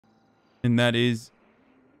And that's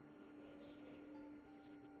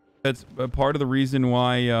a part of the reason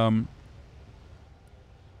why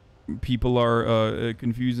people are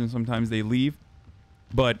confused and sometimes they leave.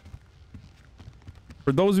 But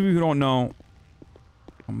for those of you who don't know,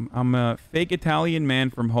 I'm a fake Italian man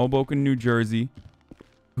from Hoboken, New Jersey,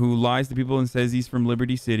 who lies to people and says he's from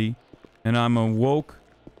Liberty City. And I'm a woke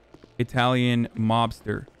Italian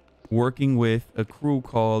mobster working with a crew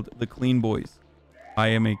called the Clean Boys. I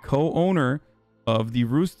am a co-owner of the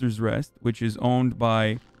Rooster's Rest, which is owned by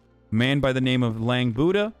a man by the name of Lang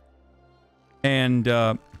Buddha. And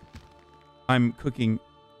I'm cooking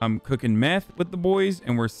meth with the boys,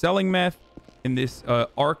 and we're selling meth. In this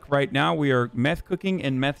arc right now, we are meth cooking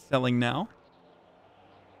and meth selling now.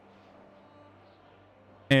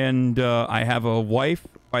 And I have a wife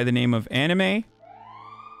by the name of Anime,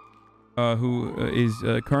 who is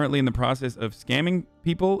currently in the process of scamming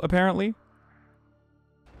people, apparently.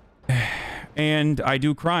 And I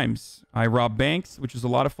do crimes. I rob banks, which is a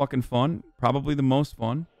lot of fucking fun. Probably the most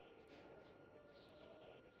fun.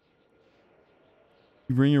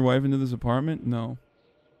 You bring your wife into this apartment? No.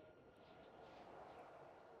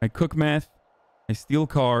 I cook meth. I steal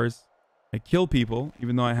cars. I kill people,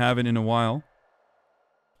 even though I haven't in a while.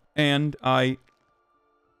 And like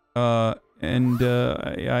I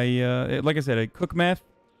said, I cook meth.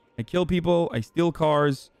 I kill people. I steal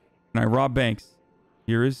cars. And I rob banks.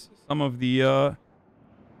 Here is some of the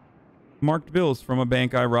marked bills from a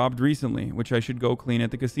bank I robbed recently, which I should go clean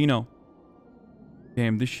at the casino.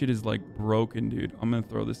 Damn, this shit is like broken, dude. I'm gonna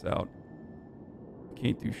throw this out.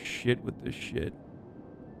 Can't do shit with this shit.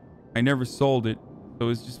 I never sold it, so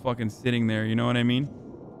it's just fucking sitting there, you know what I mean?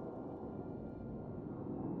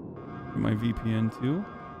 My VPN too.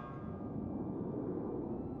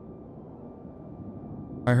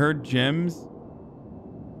 I heard gems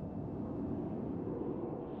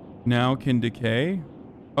now can decay.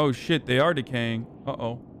 Oh shit, they are decaying.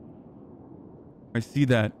 Uh-oh. I see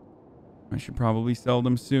that. I should probably sell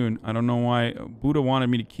them soon. I don't know why. Buddha wanted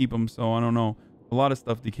me to keep them, so I don't know. A lot of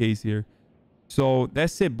stuff decays here. So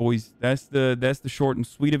that's it, boys. That's the short and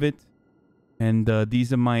sweet of it. And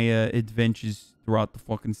these are my adventures throughout the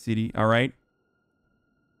fucking city. All right.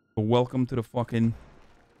 So welcome to the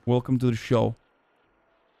show.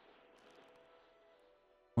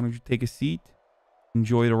 Why don't you take a seat?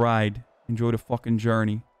 Enjoy the ride. Enjoy the fucking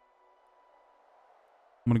journey.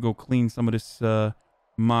 I'm gonna go clean some of this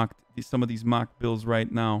some of these mock bills right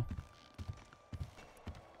now.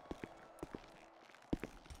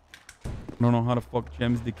 I don't know how the fuck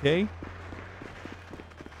gems decay.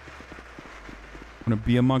 When a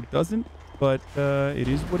beer mug doesn't, but it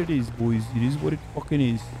is what it is, boys. It is what it fucking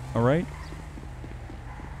is. All right.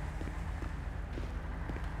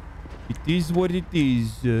 It is what it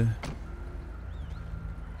is.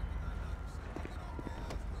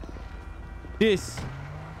 This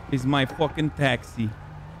is my fucking taxi.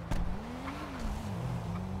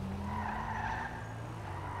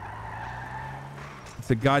 It's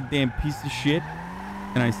a goddamn piece of shit,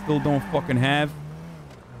 and I still don't fucking have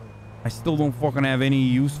any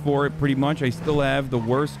use for it, pretty much. I still have the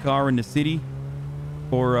worst car in the city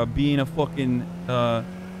for being a fucking a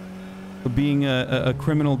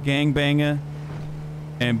criminal gangbanger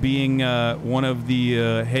and being one of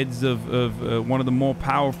the heads of one of the more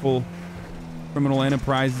powerful criminal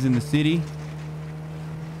enterprises in the city.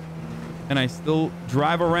 And I still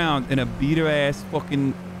drive around in a beater ass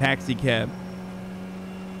fucking taxi cab.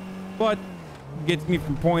 But gets me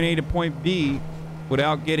from point A to point B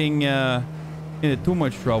without getting into too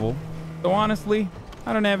much trouble. So honestly,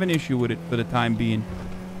 I don't have an issue with it for the time being,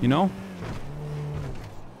 you know?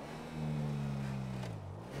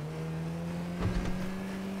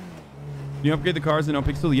 You upgrade the cars in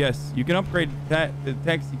Nopixel? Yes. You can upgrade the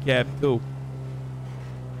taxi cab too.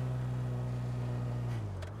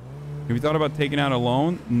 Have you thought about taking out a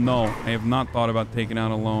loan? No, I have not thought about taking out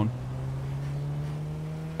a loan.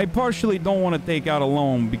 I partially don't want to take out a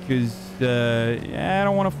loan because I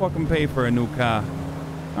don't want to fucking pay for a new car.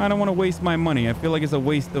 I don't want to waste my money. I feel like it's a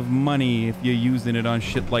waste of money if you're using it on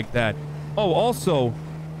shit like that. Oh, also,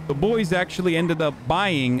 the boys actually ended up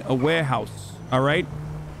buying a warehouse, all right?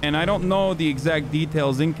 And I don't know the exact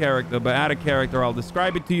details in character, but out of character, I'll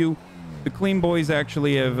describe it to you. The Clean Boys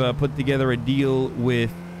actually have put together a deal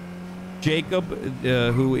with Jacob,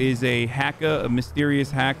 who is a hacker, a mysterious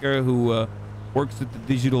hacker who works at the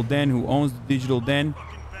Digital Den, who owns the Digital Den.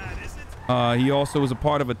 He also is a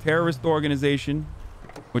part of a terrorist organization,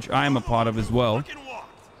 which I am a part of as well,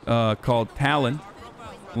 called Talon.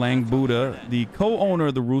 Lang Buddha, the co-owner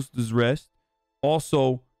of the Rooster's Rest,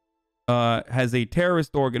 also has a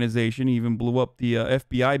terrorist organization. He even blew up the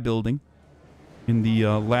FBI building. in the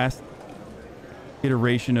last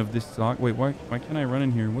iteration of this song. Wait, why can't I run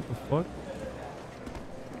in here? What the fuck?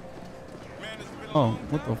 Oh,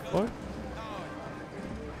 what the fuck?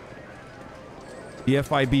 The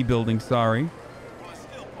FIB building, sorry.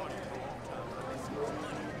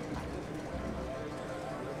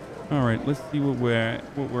 All right, let's see what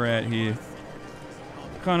we're at here.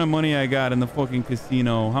 What kind of money I got in the fucking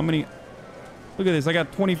casino? How many? Look at this. I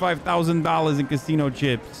got $25,000 in casino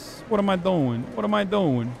chips. What am I doing? What am I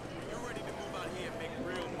doing?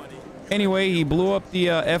 Anyway, he blew up the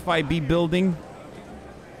FIB building.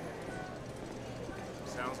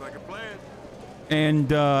 Sounds like a plan. And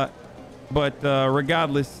but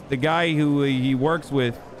regardless, the guy who he works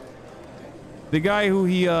with,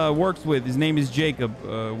 his name is Jacob.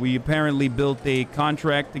 We apparently built a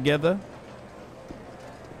contract together.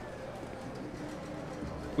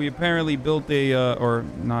 We apparently built a, or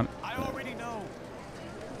not. I already know.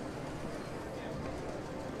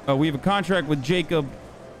 We have a contract with Jacob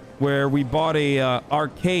where we bought a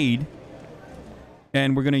arcade,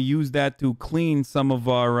 and we're gonna use that to clean some of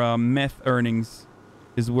our meth earnings,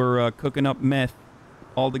 because we're cooking up meth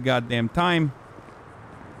all the goddamn time.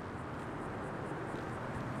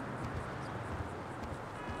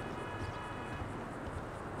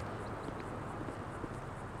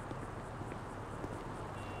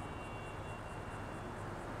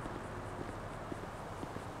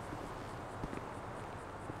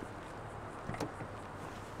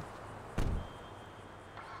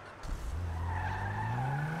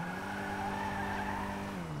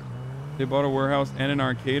 They bought a warehouse and an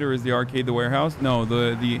arcade, or is the arcade the warehouse? No,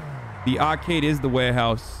 the arcade is the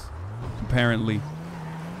warehouse, apparently.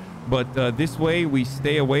 But this way, we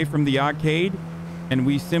stay away from the arcade, and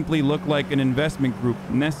we simply look like an investment group.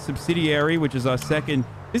 Nest subsidiary, which is our second.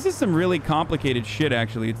 This is some really complicated shit,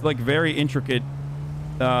 actually. It's like very intricate.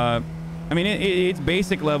 I mean, it's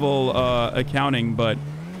basic level accounting, but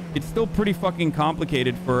it's still pretty fucking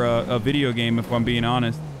complicated for a video game, if I'm being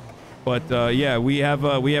honest. But yeah, we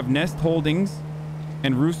have Nest Holdings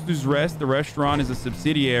and Rooster's Rest. The restaurant is a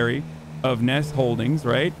subsidiary of Nest Holdings,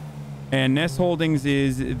 right? And Nest Holdings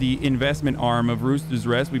is the investment arm of Rooster's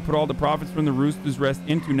Rest. We put all the profits from the Rooster's Rest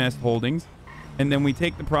into Nest Holdings, and then we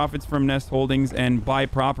take the profits from Nest Holdings and buy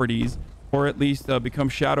properties, or at least become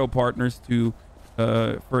shadow partners to,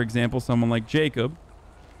 for example, someone like Jacob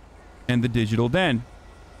and the Digital Den.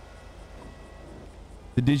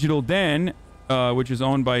 The Digital Den, which is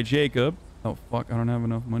owned by Jacob. Oh, fuck. I don't have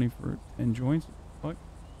enough money for 10 joints. Fuck.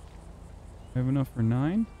 I have enough for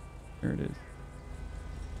 9? There it is.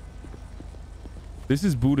 This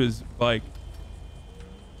is Buddha's bike.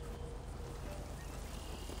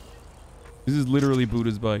 This is literally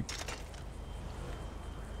Buddha's bike.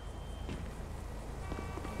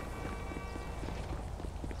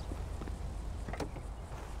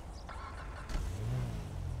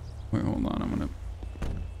 Wait, hold on. I'm gonna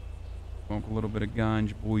smoke a little bit of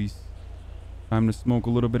ganj, boys. Time to smoke a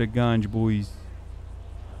little bit of ganj, boys.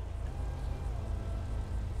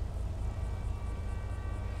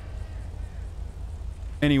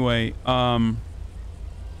 Anyway, how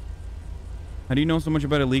do you know so much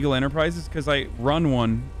about illegal enterprises? Because I run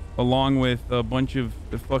one along with a bunch of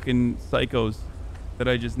the fucking psychos that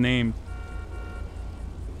I just named.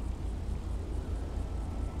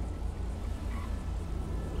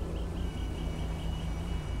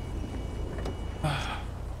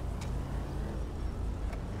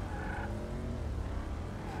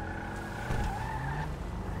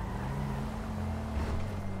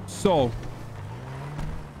 So,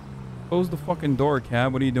 close the fucking door,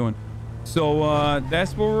 cab. What are you doing? So,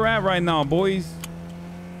 that's where we're at right now, boys.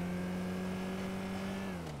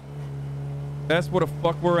 That's where the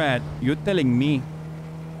fuck we're at. You're telling me.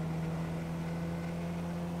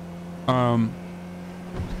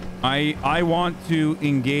 I want to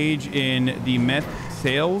engage in the meth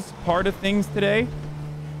sales part of things today.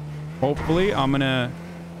 Hopefully, I'm gonna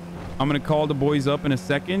call the boys up in a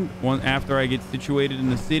second. After I get situated in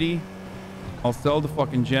the city, I'll sell the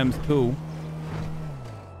fucking gems too.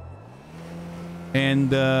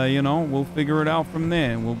 And, you know, we'll figure it out from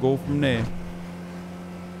there. We'll go from there.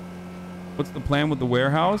 What's the plan with the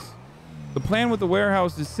warehouse? The plan with the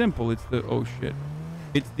warehouse is simple. It's the... Oh, shit.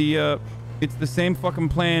 It's the same fucking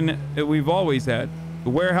plan that we've always had. The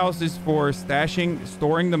warehouse is for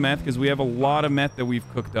storing the meth, because we have a lot of meth that we've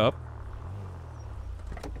cooked up.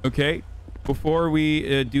 Okay? Before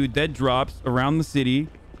we do dead drops around the city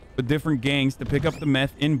with different gangs to pick up the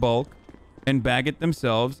meth in bulk and bag it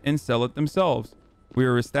themselves and sell it themselves. We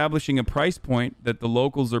are establishing a price point that the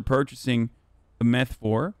locals are purchasing the meth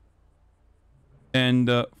for. And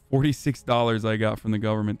 $46 I got from the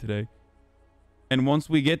government today. And once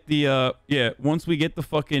we get the once we get the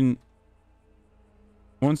fucking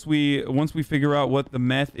once we figure out what the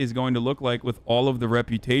meth is going to look like with all of the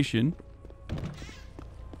reputation,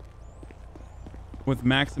 with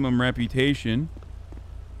maximum reputation,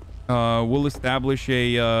 we'll establish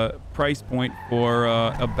a price point for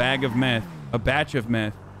a bag of meth, a batch of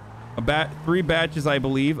meth. 3 batches, I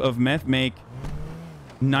believe, of meth make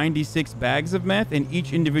 96 bags of meth, and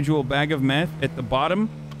each individual bag of meth at the bottom,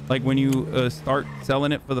 like when you start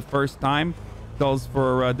selling it for the first time, sells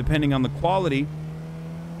for, depending on the quality,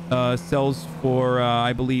 sells for,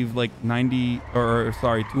 I believe, like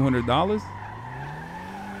 $200.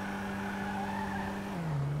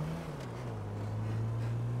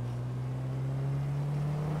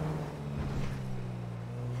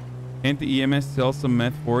 Can't the EMS sell some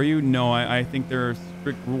meth for you? No, I think there are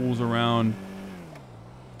strict rules around.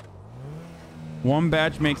 One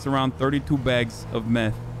batch makes around 32 bags of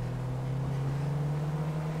meth.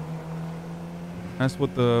 That's what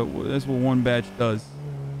one batch does.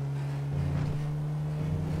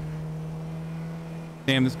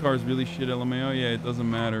 Damn, this car is really shit, LMAO. Yeah, it doesn't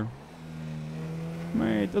matter.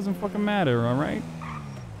 Man, it doesn't fucking matter, all right?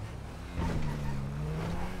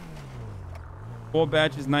 4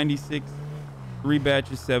 batches, 96. 3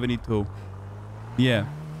 batches, 72. Yeah.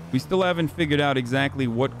 We still haven't figured out exactly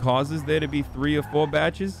what causes there to be 3 or 4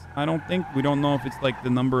 batches. I don't think. We don't know if it's like the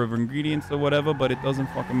number of ingredients or whatever, but it doesn't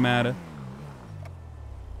fucking matter.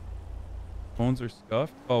 Phones are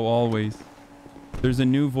scuffed? Oh, always. There's a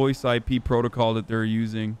new voice IP protocol that they're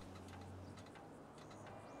using.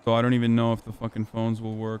 So I don't even know if the fucking phones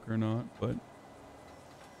will work or not, but...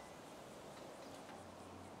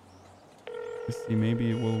 let's see,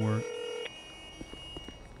 maybe it will work.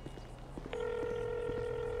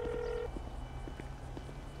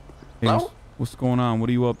 Hey, hello? What's going on? What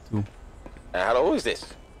are you up to? Hello, who is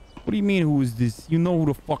this? What do you mean, who is this? You know who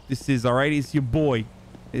the fuck this is, all right? It's your boy.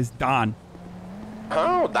 It's Don.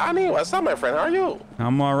 Oh, Donnie, what's up, my friend? How are you?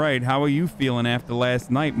 I'm all right. How are you feeling after last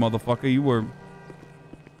night, motherfucker? You were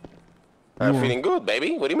feeling good,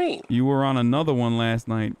 baby. What do you mean? You were on another one last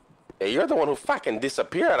night. Yeah, you're the one who fucking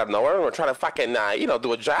disappeared out of nowhere and we're trying to fucking,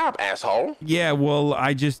 do a job, asshole. Yeah, well,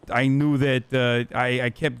 I knew that I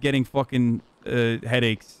kept getting fucking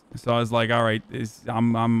headaches. So I was like, all right,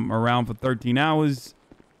 I'm around for 13 hours.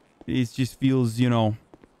 It just feels,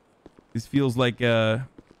 this feels like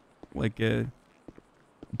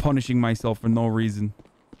punishing myself for no reason.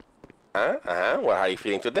 Well, how are you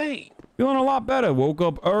feeling today? Feeling a lot better. Woke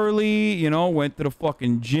up early, went to the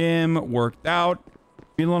fucking gym, worked out.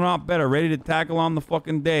 Feeling a lot better, ready to tackle on the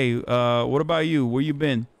fucking day. What about you? Where you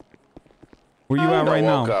been? Where you at right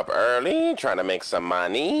now? Woke up early, trying to make some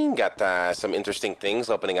money. Got some interesting things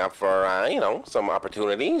opening up for, some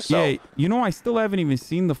opportunities. So. Yeah, I still haven't even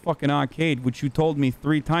seen the fucking arcade, which you told me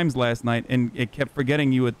 3 times last night, and it kept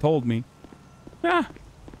forgetting you had told me. Yeah.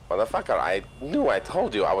 Motherfucker, I knew I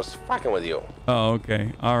told you I was fucking with you. Oh,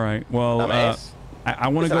 okay. All right. Well, I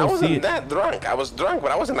want to go see it. I wasn't that drunk. I was drunk,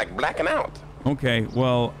 but I wasn't, blacking out. Okay,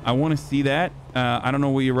 well, I want to see that. I don't know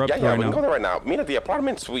what you're up to right now. Yeah, we can go there right now. Me at the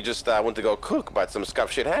apartments, we just went to go cook, but some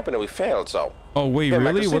scuff shit happened and we failed, so... Oh, wait,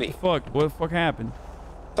 really? What the fuck? What the fuck happened?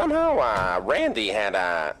 Somehow, Randy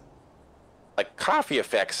had, coffee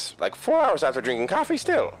effects, 4 hours after drinking coffee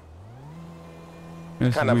still.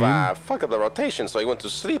 That's kind weird. of fucked up the rotation, so he went to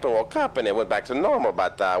sleep and woke up and it went back to normal,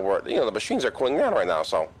 but, the machines are cooling down right now,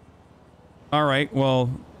 so... All right, well,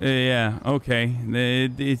 yeah, okay.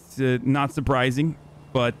 It's not surprising,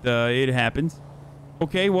 but it happens.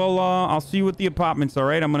 Okay, well, I'll see you at the apartments, all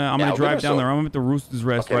right? I'm gonna drive down there. I'm at the Rooster's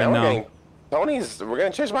Rest right now. We're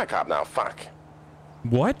gonna change my cop now. Fuck.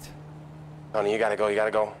 What? Tony, you gotta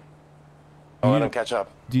go. Oh, let him catch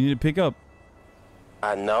up. Do you need to pick up?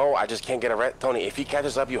 No, I just can't get arrested. Tony, if he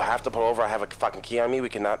catches up, you have to pull over. I have a fucking key on me. We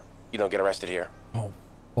cannot, get arrested here. Oh,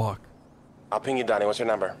 fuck. I'll ping you, Donnie. What's your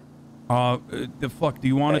number? The fuck? Do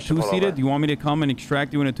you want a 2-seater? Do you want me to come and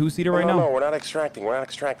extract you in a 2-seater right now? No, we're not extracting.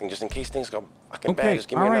 Just in case things go fucking bad. Just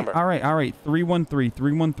give me your number. All right.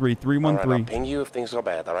 313. All right, I'll ping you if things go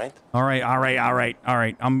bad, all right? All right.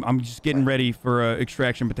 I'm just getting ready for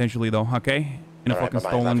extraction potentially, though, okay? In a fucking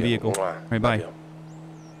stolen vehicle. All right, bye.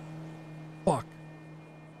 Fuck.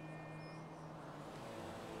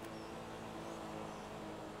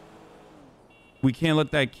 We can't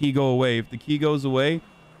let that key go away. If the key goes away...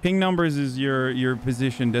 Ping numbers is your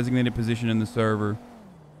position, designated position in the server.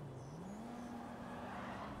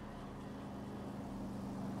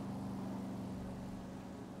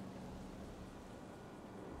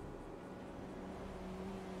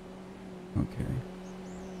 Okay.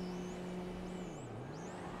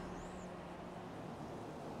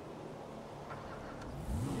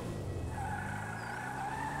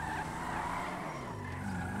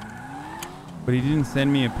 But he didn't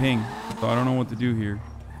send me a ping, so I don't know what to do here.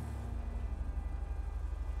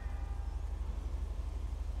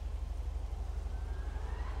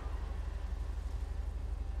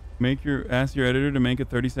 Ask your editor to make a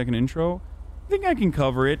 30-second intro. I think I can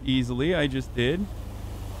cover it easily. I just did.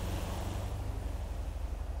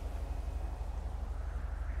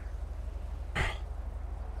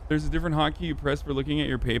 There's a different hotkey you press for looking at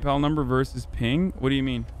your PayPal number versus ping. What do you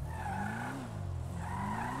mean?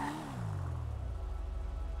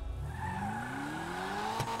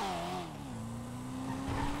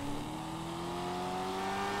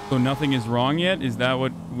 So nothing is wrong yet? Is that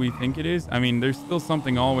what we think it is? I mean, there's still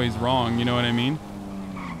something always wrong. You know what I mean?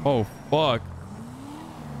 Oh, fuck.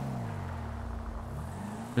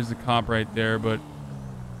 There's a cop right there, but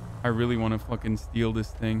I really want to fucking steal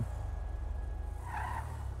this thing.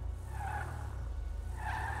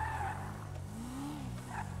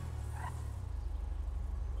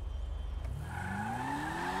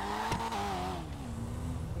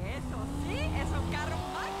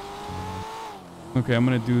 Okay, I'm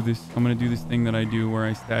gonna do this. I'm gonna do this thing that I do where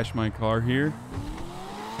I stash my car here.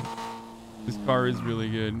 This car is really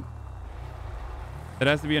good. That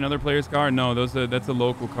has to be another player's car. No, that's a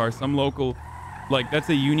local car. Some local, like that's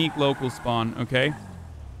a unique local spawn. Okay,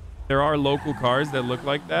 there are local cars that look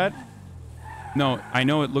like that. No, I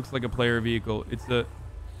know it looks like a player vehicle.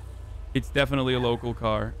 It's definitely a local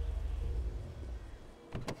car.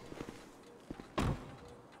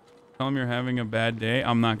 Tell them you're having a bad day.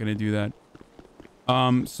 I'm not gonna do that.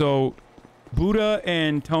 So Buddha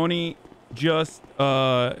and Tony just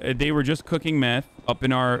they were just cooking meth up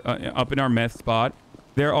in our meth spot.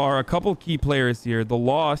 There are a couple key players here. The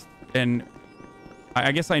Lost, and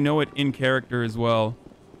I guess I know it in character as well,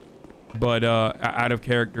 but out of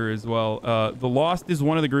character as well. The Lost is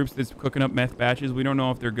one of the groups that's cooking up meth batches. We don't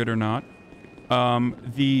know if they're good or not.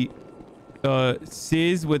 The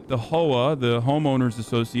Sis with the HOA, the Homeowners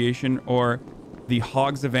Association, or the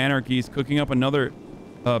Hogs of Anarchy, is cooking up another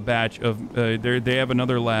batch of they have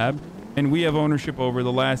another lab, and we have ownership over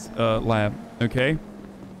the last lab. Okay,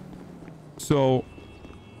 so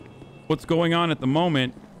what's going on at the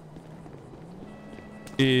moment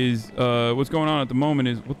is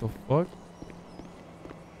what the fuck?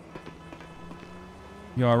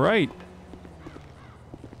 You all right?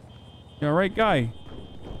 You all right, guy?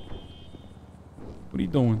 What are you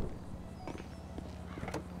doing?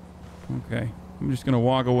 Okay, I'm just gonna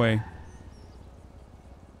walk away.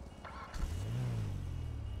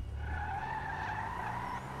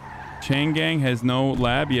 Chang Gang has no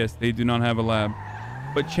lab. Yes, they do not have a lab.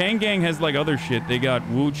 But Chang Gang has like other shit. They got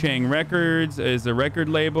Wu Chang Records as a record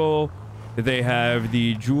label. They have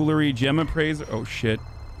the Jewelry Gem Appraiser. Oh shit.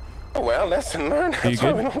 Oh, well, lesson learned. That's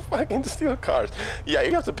why we don't fucking steal cars. Yeah,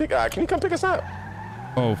 you have to pick. Can you come pick us up?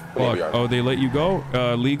 Oh fuck. Oh, they let you go?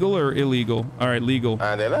 Legal or illegal? All right, legal.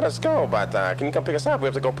 They let us go, but can you come pick us up? We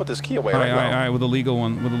have to go put this key away all right now. All right, with a legal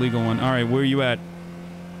one. All right, where are you at?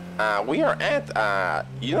 We are at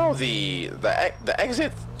you know the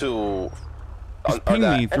exit to. Just ping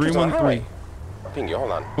me 313. I'll ping you.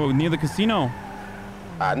 Hold on. Oh, near the casino.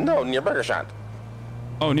 No, near Burger Shot.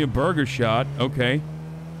 Oh, near Burger Shot. Okay.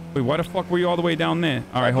 Wait, why the fuck were you all the way down there?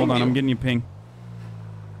 All right, hold on. I'm getting you ping.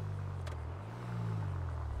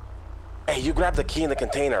 Hey, you grabbed the key in the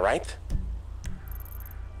container, right?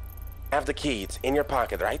 Have the key. It's in your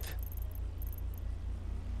pocket, right?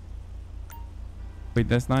 Wait,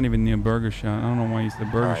 that's not even near Burger Shot. I don't know why you said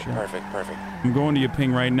Burger Shot. Perfect. I'm going to your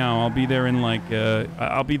ping right now. I'll be there in like a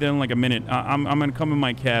minute. I'm gonna come in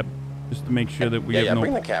my cab just to make sure that we have no.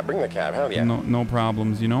 Bring the cab. Hell yeah. No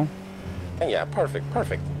problems, you know. Yeah, perfect.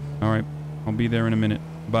 All right, I'll be there in a minute.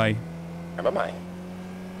 Bye. Bye.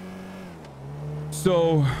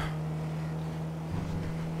 So,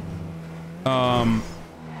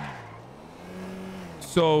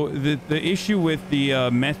 so the issue with the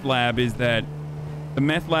meth lab is that the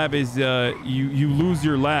meth lab is you lose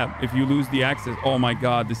your lab if you lose the access. Oh my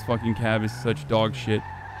god, this fucking cab is such dog shit.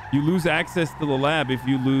 You lose access to the lab if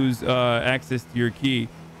you lose access to your key,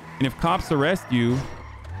 and if cops arrest you,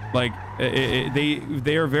 like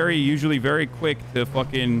they are usually very quick to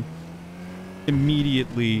fucking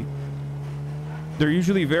immediately. They're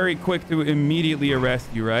usually very quick to immediately arrest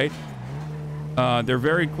you, right? They're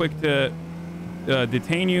very quick to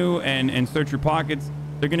detain you and search your pockets.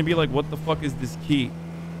 They're gonna be like, what the fuck is this key?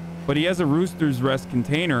 But he has a Rooster's Rest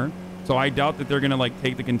container, so I doubt that they're gonna like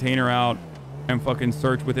take the container out and fucking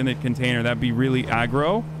search within the container. That'd be really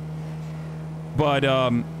aggro. But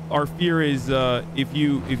our fear is if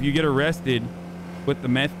you get arrested with the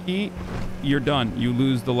meth key, you're done. You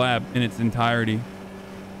lose the lab in its entirety.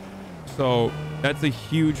 So that's a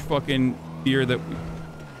huge fucking fear that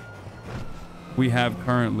we have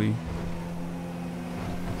currently.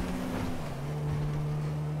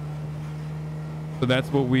 So that's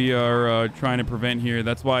what we are trying to prevent here.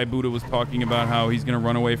 That's why Buddha was talking about how he's going to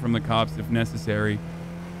run away from the cops if necessary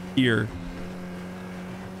here.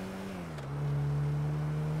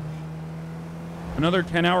 Another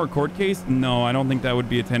 10-hour court case? No, I don't think that would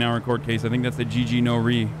be a 10-hour court case. I think that's a GG no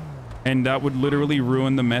re. And that would literally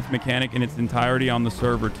ruin the meth mechanic in its entirety on the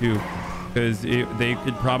server too. Because they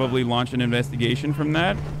could probably launch an investigation from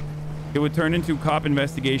that. It would turn into cop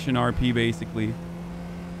investigation RP basically.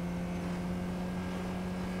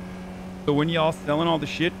 So when y'all selling all the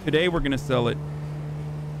shit, today we're going to sell it.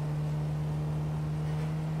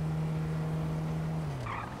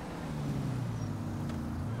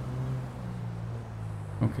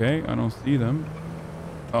 Okay, I don't see them.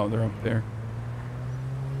 Oh, they're up there.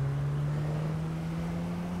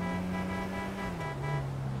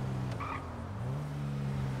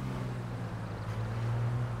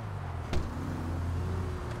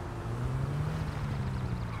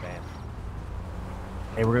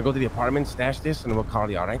 Hey, we're gonna go to the apartment, stash this, and we'll call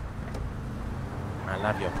you, all right? I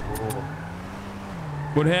love you. Ooh.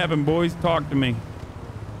 What happened, boys? Talk to me.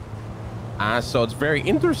 So it's very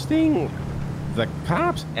interesting. The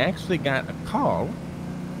cops actually got a call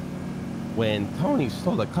when Tony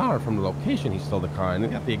stole the car from the location he stole the car, and they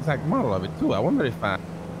got the exact model of it too. I wonder if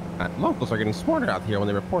locals are getting smarter out here when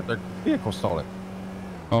they report their vehicle stolen.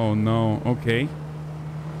 Oh no. Okay.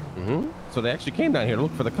 So they actually came down here to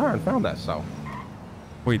look for the car and found that. So.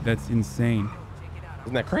 Wait, that's insane.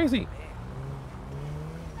 Isn't that crazy?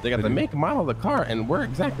 They got the make and model of the car and where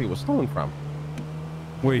exactly it was stolen from.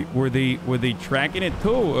 Wait, were they tracking it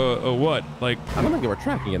too, or what? Like, I don't think they were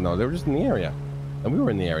tracking it though. They were just in the area, and we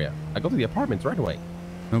were in the area. I go to the apartments right away.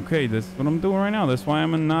 Okay, this is what I'm doing right now. That's why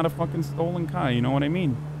I'm not a fucking stolen car. You know what I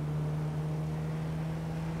mean?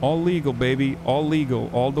 All legal, baby. All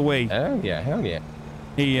legal, all the way. Hell yeah, hell yeah.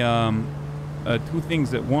 Hey, two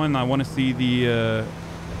things. That one, I want to see the,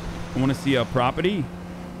 I want to see a property,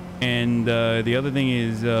 and the other thing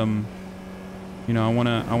is, you know,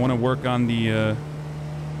 I wanna work on the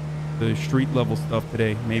street level stuff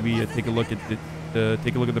today. Maybe take a look at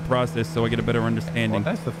the process so I get a better understanding. Well,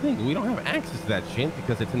 that's the thing. We don't have access to that shit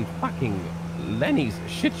because it's in fucking Lenny's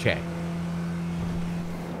shit shack.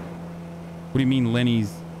 What do you mean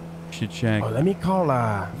Lenny's shit shack? Oh, let me call.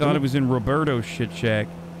 I thought it was in Roberto's shit shack.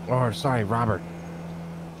 Or sorry, Robert.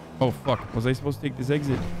 Oh fuck! Was I supposed to take this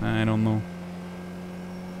exit? I don't know.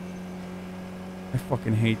 I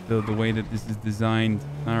fucking hate the way that this is designed.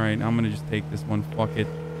 All right, I'm gonna just take this one. Fuck it.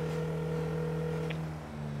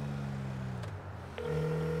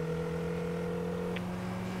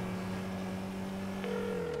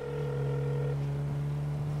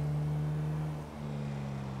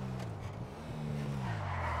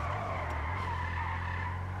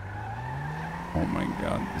 Oh my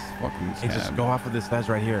god, this fucking Hey, just go off of this ledge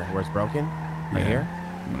right here where it's broken. Right here.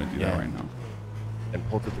 I'm gonna do that right now. And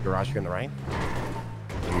pull through the garage here on the right.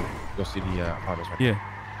 And you'll see the apartments right Yeah.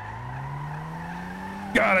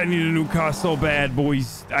 God, I need a new car so bad,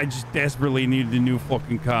 boys. I just desperately needed a new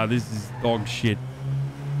fucking car. This is dog shit.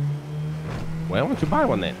 Well, why don't you buy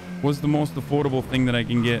one then? What's the most affordable thing that I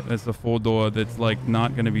can get that's a four-door that's like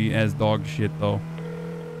not gonna be as dog shit though?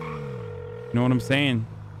 You know what I'm saying?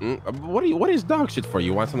 What is dog shit for you?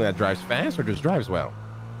 You want something that drives fast or just drives well?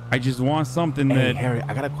 I just want something Hey, that... Harry,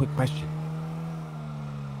 I got a quick question.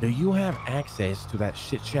 Do you have access to that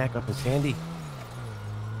shit shack up in Sandy?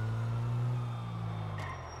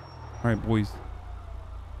 All right, boys.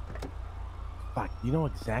 Fuck, you know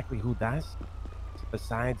exactly who does?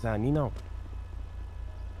 Besides Nino.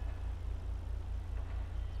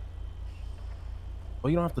 Well,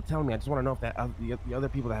 you don't have to tell me. I just want to know if that the other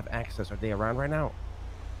people that have access, are they around right now?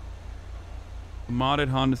 A modded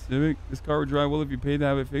Honda Civic. This car would drive well if you paid to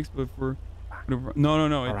have it fixed, but for... No,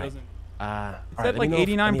 it doesn't. It's at like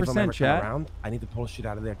 89%, chat. I need to pull shit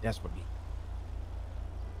out of there desperately.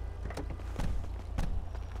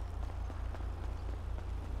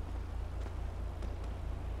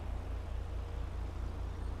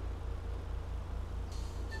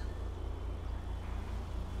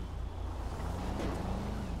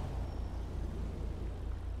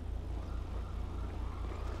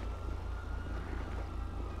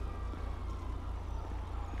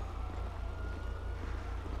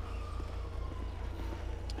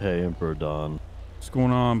 Hey, Emperor Don. What's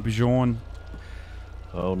going on, Bijon?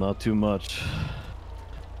 Oh, not too much.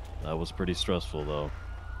 That was pretty stressful, though.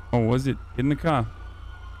 Oh, was it? Get in the car.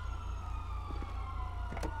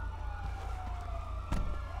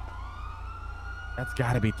 That's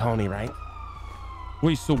gotta be Tony, right?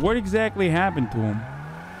 Wait, so what exactly happened to him?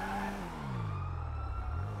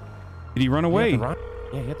 Did he run away? You have to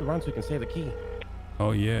run. Yeah, you have to run so you can save the key.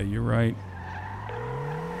 Oh, yeah, you're right.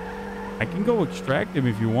 I can go extract him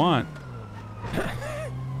if you want.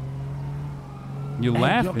 You're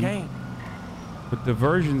laughing. You okay? But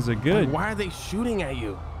diversions are good. Why are they shooting at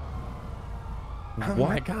you? Oh What?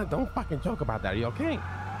 my God, don't fucking joke about that. Are you okay?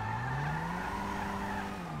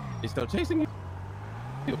 They still chasing you?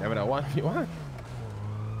 You never know what you want.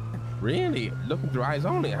 Really? Looking through eyes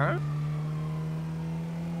only, huh?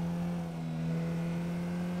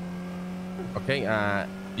 Okay,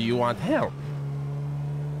 do you want help?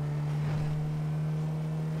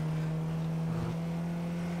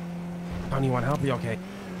 Tony, you want help? You okay?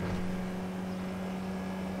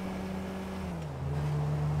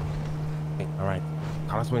 Okay, all right.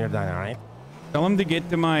 Call us when you're done, all right? Tell him to get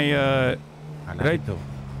to my, I love you too.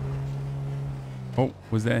 Oh,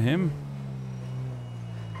 was that him?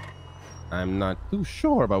 I'm not too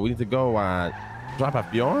sure, but we need to go drop off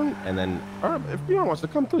Bjorn, and then if Bjorn wants to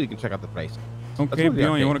come too, you can check out the place. Okay,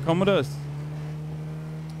 Bjorn, you want to come with us?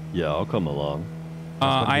 Yeah, I'll come along.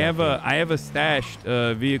 I have a stashed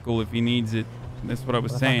vehicle if he needs it. That's what I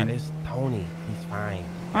was saying. It's Tony. He's fine.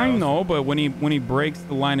 I know, but when he breaks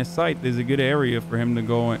the line of sight, there's a good area for him to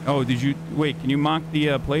go in. Oh, did you wait? Can you mark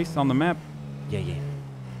the place on the map? Yeah.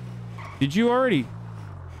 Did you already?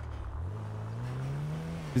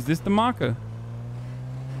 Is this the marker?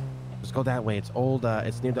 Let's go that way. It's old.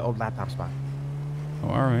 It's near the old laptop spot. Oh,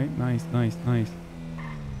 all right. Nice.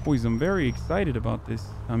 Boys, I'm very excited about this.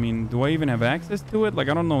 I mean, do I even have access to it? Like,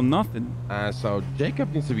 I don't know nothing. So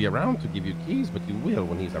Jacob needs to be around to give you keys, but you will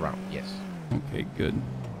when he's around. Yes. Okay, good.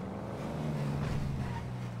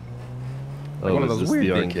 Like one of is those this weird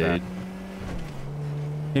the things, arcade?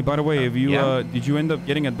 Hey, by the way, have you yeah. did you end up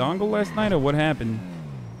getting a dongle last night, or what happened?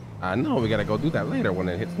 No, we gotta go do that later when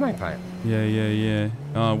it hits nighttime.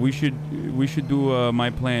 Yeah. We should do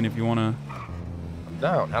my plan if you wanna I'm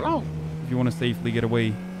down. Hello. if you wanna safely get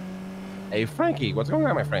away. Hey, Frankie, what's going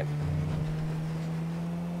on, my friend?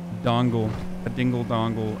 Dongle, a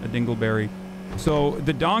dongle, a dingleberry. So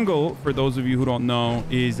the dongle, for those of you who don't know,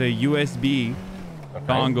 is a USB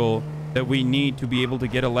dongle that we need to be able to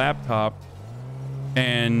get a laptop,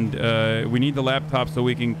 and we need the laptop so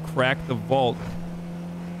we can crack the vault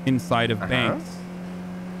inside of banks.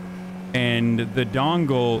 And the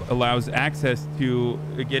dongle allows access to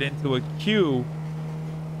get into a queue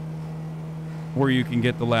where you can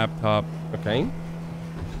get the laptop. Okay.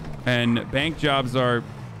 And bank jobs are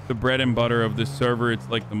the bread and butter of this server. It's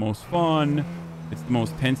like the most fun. It's the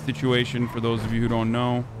most tense situation for those of you who don't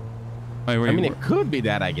know. Wait, I mean, it could be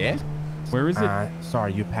that, I guess. Where is it?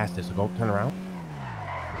 Sorry, you passed it, so go turn around.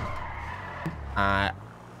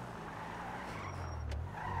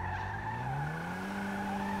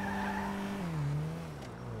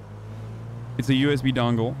 It's a USB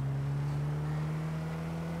dongle.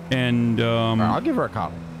 And I'll give her a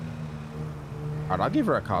call. I'll give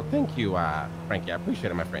her a call. Thank you, Frankie. I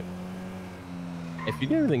appreciate it, my friend. If you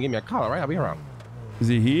need anything, give me a call, all right? I'll be around. Is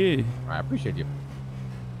it here? I appreciate you.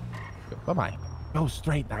 Bye-bye. Go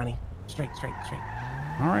straight, Donnie. Straight.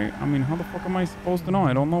 All right. I mean, how the fuck am I supposed to know?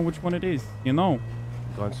 I don't know which one it is. You know.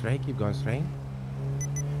 Going straight. Keep going straight.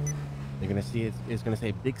 You're going to see it's going to say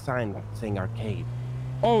a big sign saying arcade.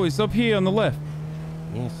 Oh, it's up here on the left.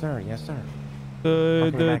 Yes, sir. Park in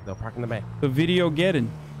The the back, though. Park in the back. the video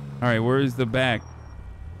getting. All right. Where is the back?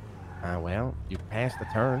 Well, you passed the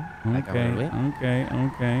turn. Okay.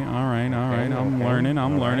 All right. I'm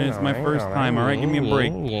learning. It's my first time. All right. Give me a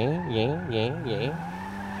break. Yeah.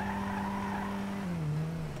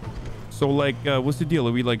 So, like, what's the deal?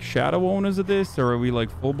 Are we like shadow owners of this, or are we like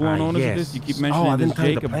full-blown owners of this? You keep mentioning I this didn't tell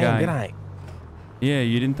you the Jacob plan, guy. did I? Yeah,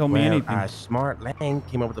 you didn't tell me anything. Smart Lang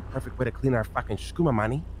came up with the perfect way to clean our fucking skooma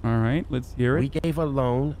money. All right, let's hear it. We gave a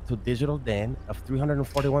loan to Digital Dan of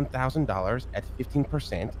 $341,000 at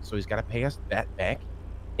 15%, so he's got to pay us that back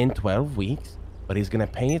in 12 weeks, but he's going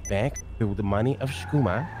to pay it back through the money of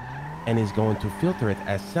skooma, and he's going to filter it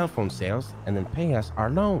as cell phone sales and then pay us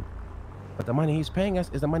our loan. But the money he's paying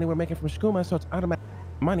us is the money we're making from skooma, so it's automatic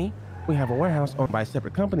money. We have a warehouse owned by a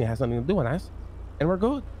separate company. It has nothing to do with us, and we're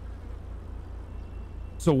good.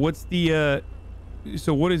 So what's the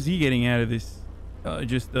so what is he getting out of this?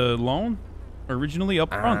 Just the loan originally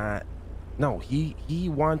up front? No, he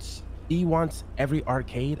wants every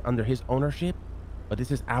arcade under his ownership, but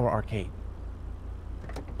this is our arcade.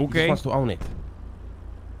 Okay. He just wants to own it.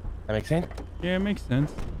 That makes sense? Yeah, it makes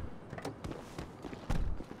sense.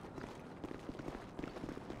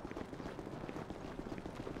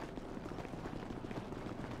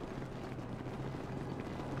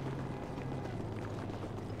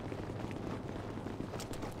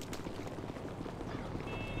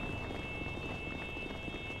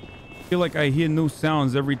 feel like I hear new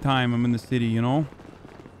sounds every time I'm in the city, you know?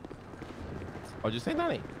 What'd you say,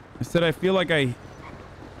 Donnie? I said I feel like I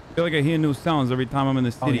hear new sounds every time I'm in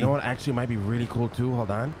the city. Oh, you know what actually might be really cool too?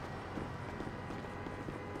 Hold on.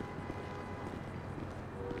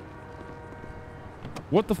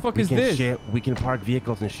 What the fuck is this? We can park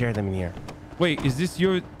vehicles and share them in here. Wait, is this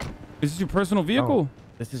your personal vehicle? Oh,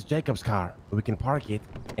 this is Jacob's car. We can park it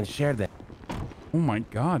and share them. Oh my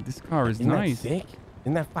god, this car is nice. Isn't that sick?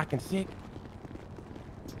 Isn't that fucking sick?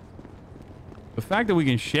 The fact that we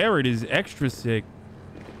can share it is extra sick.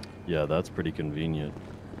 Yeah, that's pretty convenient.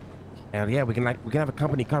 Hell yeah, we can have a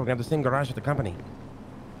company car. We can have the same garage at the company.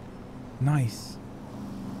 Nice.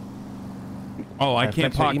 Oh, I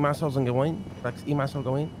can't park. E-muscles and go in. Flex E-muscle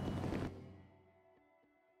go in.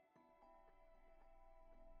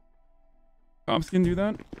 Cops can do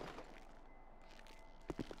that.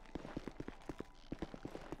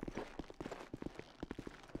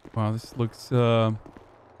 Wow, this looks a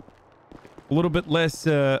little bit less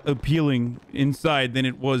appealing inside than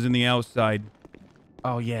it was in the outside.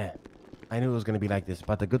 Oh yeah, I knew it was gonna be like this.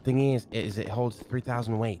 But the good thing is it holds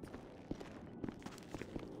 3,000 weight.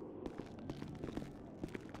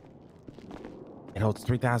 It holds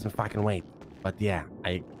 3,000 fucking weight. But yeah,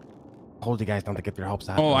 I told you guys not to get your hopes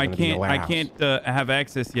up. Oh, I can't have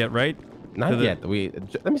access yet, right? Not yet.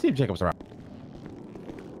 Let me see if Jacob's around.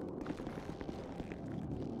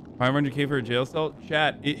 500K for a jail cell?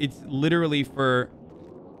 Chat, it's literally for...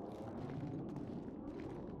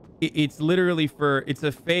 It's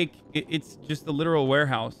a fake... It's just a literal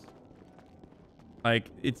warehouse.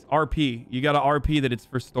 Like, it's RP. You got to RP that it's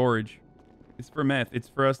for storage. It's for meth. It's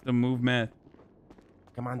for us to move meth.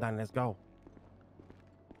 Come on, Don, let's go.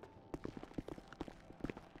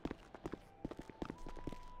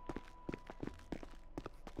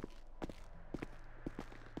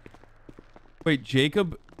 Wait,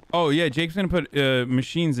 Jacob? Oh, yeah, Jacob's going to put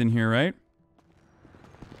machines in here, right?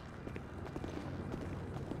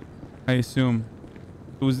 I assume.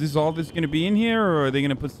 So is this all that's going to be in here, or are they going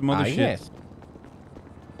to put some other shit? Yes.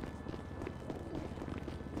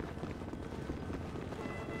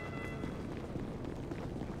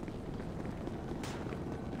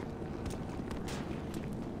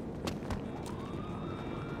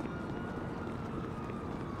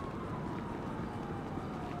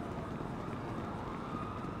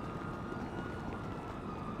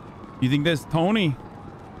 You think that's Tony?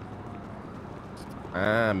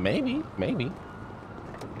 Maybe.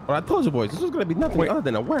 Well, I told you boys, this was gonna be nothing other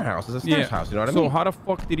than a warehouse. It's a stash house, you know what I mean? So how the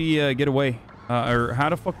fuck did he get away? Or how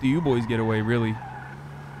the fuck do you boys get away, really?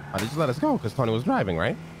 They just let us go because Tony was driving,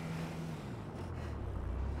 right?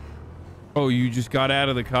 Oh, you just got out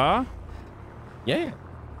of the car? Yeah.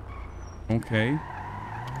 Okay.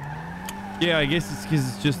 Yeah, I guess it's because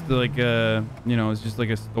it's just like a, you know, it's just like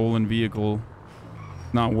a stolen vehicle.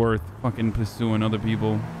 Not worth fucking pursuing other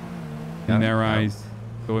people in their eyes.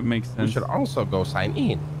 So it makes sense. We should also go sign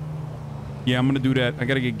in. Yeah, I'm gonna do that. I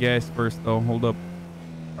gotta get gas first though. Hold up.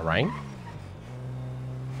 All right.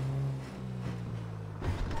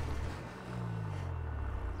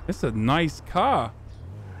 It's a nice car.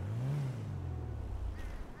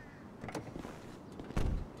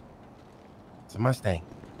 It's a Mustang.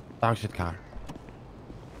 Dog shit car.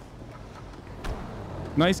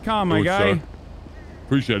 Nice car, my guy. Sir.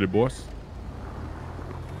 Appreciate it, boss.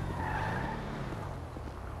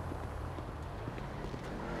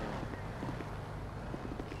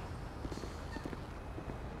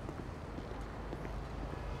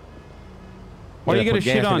 Why you gotta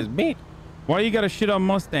shit on? Why you gotta shit on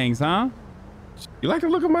Mustangs, huh? You like the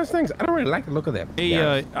look of Mustangs? I don't really like the look of them. Hey,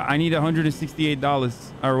 I need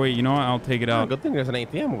 $168. Or wait, you know what? I'll take it out. Good thing there's an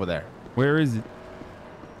ATM over there. Where is it?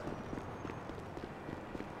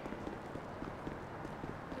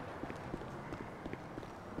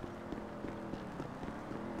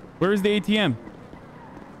 Where is the ATM?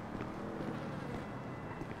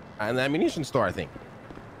 And the ammunition store, I think.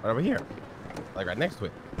 Right over here. Like right next to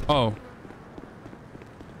it. Oh.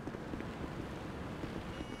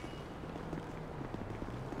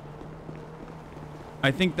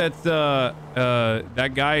 I think that's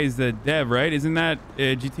that guy is the dev, right? Isn't that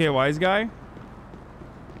GTA Wise guy?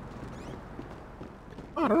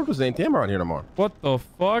 Oh, I don't know if there's an ATM around here no more. What the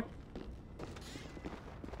fuck?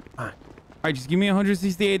 All right, just give me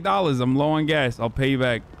 $168. I'm low on gas. I'll pay you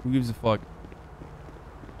back. Who gives a fuck?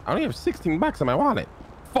 I only have 16 bucks in my wallet.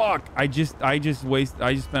 Fuck! I just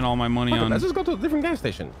spent all my money on. Let's just go to a different gas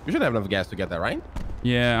station. You should have enough gas to get that, right?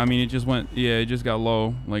 Yeah, I mean, it just went. Yeah, it just got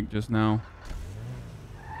low, like just now.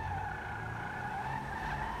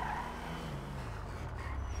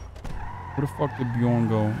 Where the fuck did Bjorn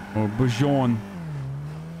go? Or Bjorn?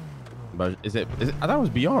 But is it? I thought it was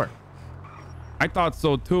Bjorn. I thought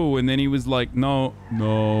so too, and then he was like, no,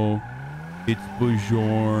 it's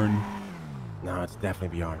Bjorn. No, it's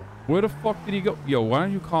definitely Bjorn. Where the fuck did he go? Yo, why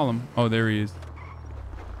don't you call him? Oh, there he is.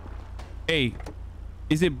 Hey,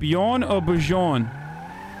 is it Bjorn or Bjorn?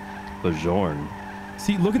 Bjorn.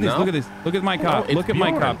 See, look at this. No. Look at this. Look at my car. it's Look at my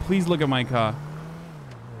Bjorn. car. Please look at my car.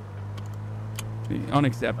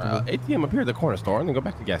 Unacceptable. ATM up here at the corner store and then go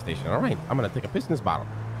back to the gas station. All right, I'm gonna take a piss in this bottle.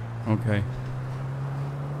 Okay.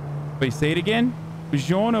 Wait, say it again.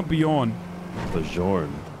 Bjorn or Bjorn?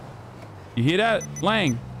 Bjorn. You hear that,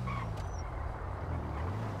 Lang?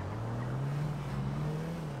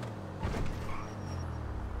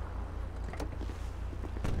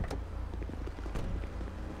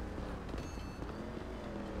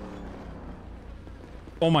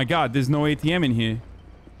 Oh my God, there's no ATM in here.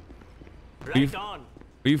 Right on.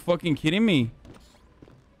 Are you fucking kidding me?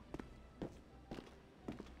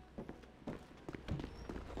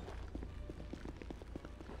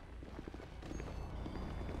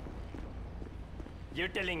 You're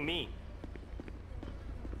telling me.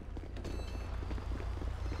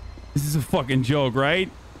 This is a fucking joke, right?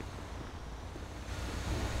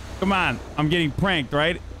 Come on, I'm getting pranked,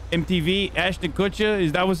 right? MTV, Ashton Kutcher,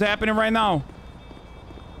 is that what's happening right now?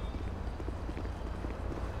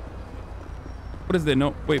 What is that?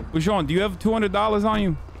 No, wait, Bjorn, do you have $200 on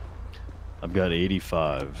you? I've got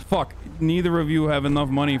 85. Fuck, neither of you have enough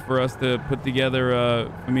money for us to put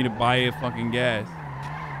together, for me to buy a fucking gas.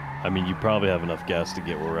 I mean, you probably have enough gas to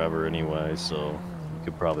get wherever anyway, so you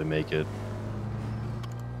could probably make it.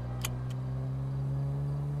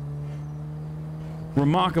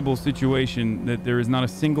 Remarkable situation that there is not a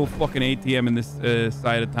single fucking ATM in this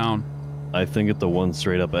side of town. I think at the one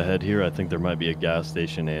straight up ahead here, I think there might be a gas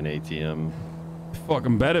station and ATM.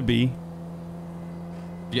 Fucking better be.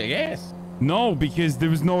 Yeah, yes. No, because there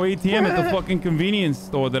was no ATM at the fucking convenience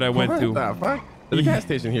store that I went to. What the fuck? There's a gas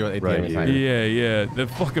station here with ATM Right inside. Yeah, the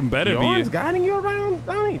fucking better Bjorn's be. guiding you around,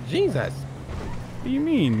 Donnie? Jesus. What do you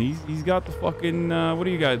mean? He's got the fucking what do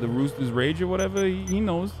you got? The Rooster's Rage or whatever. He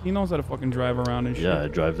knows how to fucking drive around and shit. Yeah, I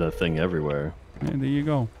drive that thing everywhere. Yeah, there you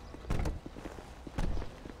go.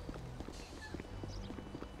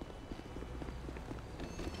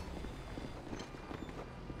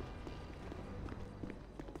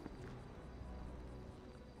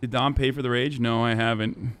 Did Dom pay for the Rage? No, I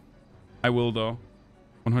haven't. I will though.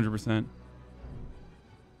 100%.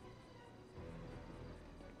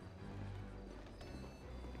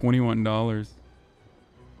 $21.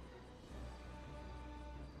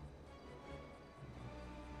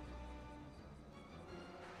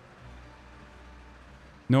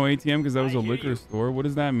 No ATM because that was a liquor store. What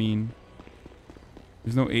does that mean?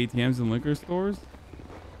 There's no ATMs in liquor stores?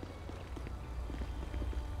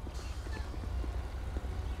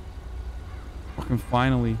 Fucking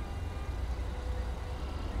finally.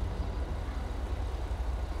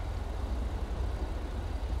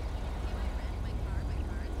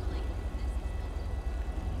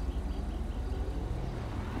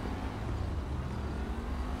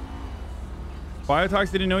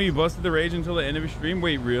 Biotox didn't know you busted the Rage until the end of his stream.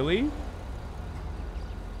 Wait, really?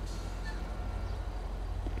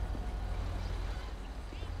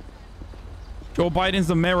 Joe Biden's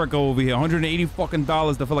America over here. $180 fucking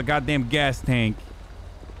to fill a goddamn gas tank.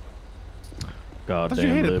 But you Goddamn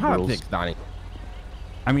hated liberals. politics, Donnie.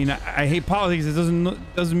 I mean, I hate politics. It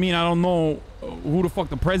doesn't mean I don't know who the fuck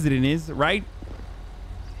the president is, right?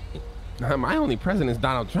 My only president is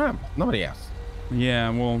Donald Trump. Nobody else. Yeah,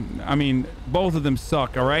 well, I mean, both of them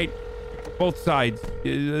suck, all right? Both sides.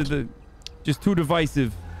 Just too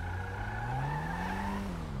divisive.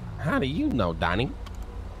 How do you know, Donnie?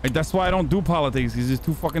 That's why I don't do politics. It's just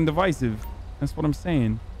too fucking divisive. That's what I'm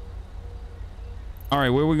saying. All right,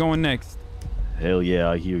 where we going next? Hell yeah,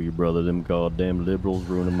 I hear you, brother. Them goddamn liberals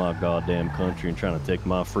ruining my goddamn country and trying to take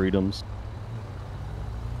my freedoms.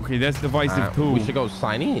 Okay, that's divisive too. We should go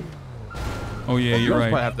sign in. Oh yeah, you're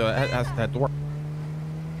right. Have to work.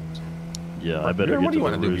 Yeah, I better Bjorn, get what do you to the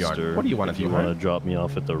wanna do, Bjorn? Rooster. What do you wanna if do, you want to huh? drop me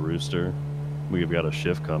off at the Rooster, we've got a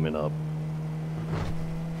shift coming up.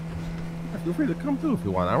 Feel free to come through if you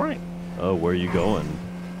want. All right. Oh, where are you going?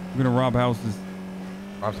 We're gonna rob houses.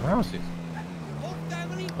 Rob some houses.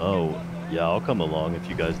 Oh, yeah, I'll come along if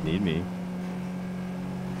you guys need me.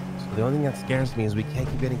 So the only thing that scares me is we can't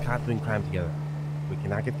keep getting caught doing crime together. We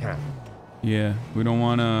cannot get caught. Yeah, we don't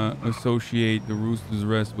want to associate the Rooster's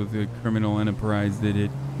arrest with a criminal enterprise that it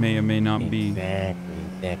may or may not be.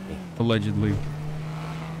 Exactly. Allegedly.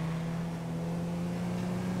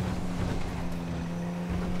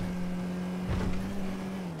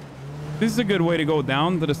 This is a good way to go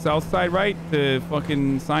down to the south side, right? To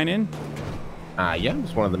fucking sign in. Yeah,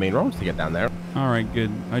 it's one of the main roads to get down there. All right,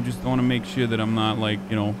 good. I just want to make sure that I'm not like,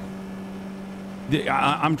 you know,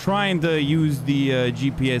 I'm trying to use the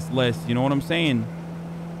GPS less. You know what I'm saying?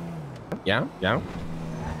 Yeah.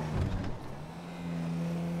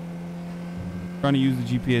 Trying to use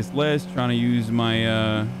the GPS less. Trying to use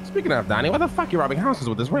my. Speaking of Donnie, why the fuck you robbing houses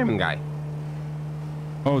with this Raymond guy?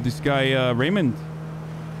 Oh, this guy Raymond.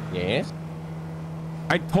 Yes.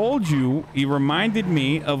 I told you he reminded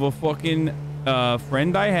me of a fucking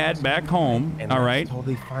friend I had back home. And all that's right.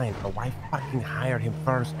 totally fine. But why fucking hire him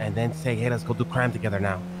first and then say, hey, let's go do crime together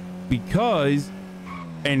now? Because,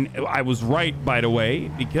 and I was right, by the way,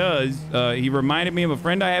 because he reminded me of a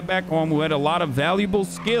friend I had back home who had a lot of valuable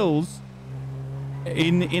skills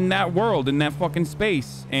in that world, in that fucking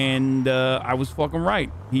space, and I was fucking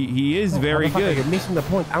right. He is very good. You're missing the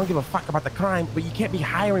point. I don't give a fuck about the crime, but you can't be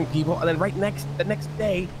hiring people and then the next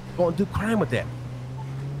day go and do crime with them.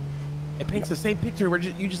 It paints the same picture where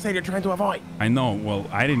you just said you're trying to avoid. I know. Well,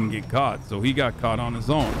 I didn't get caught, so he got caught on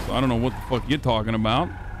his own. So I don't know what the fuck you're talking about.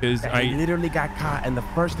 Because I literally got caught, and the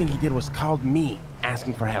first thing he did was called me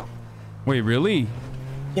asking for help. Wait, really?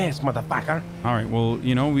 Yes, motherfucker. All right. Well,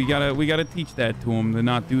 you know, we gotta teach that to him to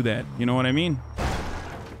not do that. You know what I mean?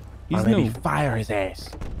 He's Maybe new. fire his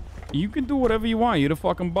ass. You can do whatever you want. You're the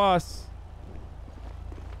fucking boss.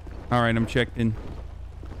 All right, I'm checked in.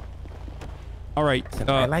 All right.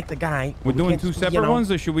 I like the guy. We're doing two separate ones,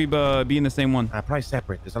 or should we be in the same one? Probably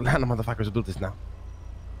separate. There's a lot of motherfuckers who do this now.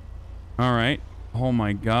 All right. Oh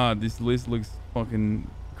my God, this list looks fucking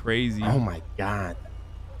crazy. Oh my God.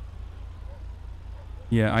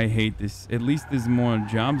 Yeah, I hate this. At least there's more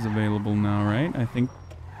jobs available now, right? I think.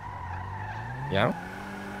 Yeah.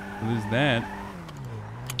 So there's that.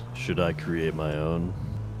 Should I create my own?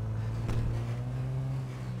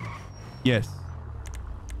 Yes.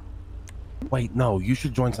 Wait, no. You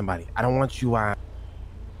should join somebody. I don't want you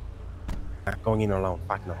going in alone.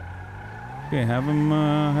 Fuck no. Okay, have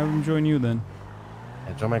him join you then.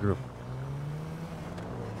 Yeah, join my group.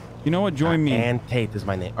 You know what? Join me. And Tate is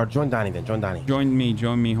my name. Or join Donnie then. Join Donnie. Join me.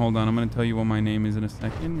 Join me. Hold on. I'm gonna tell you what my name is in a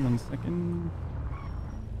second. 1 second.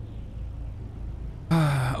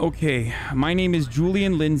 Okay. My name is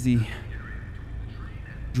Julian Lindsay.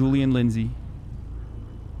 Julian Lindsay.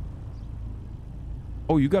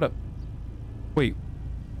 Oh, you gotta... Wait.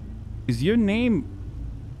 Is your name...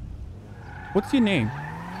 What's your name?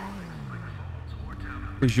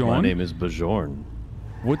 Bajorn? My name is Bajorn.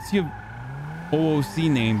 What's your OOC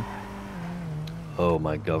name? Oh,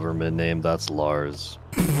 my government name, that's Lars.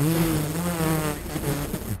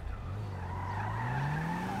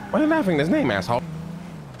 Why are you laughing at his name, asshole?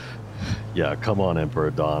 Yeah, come on,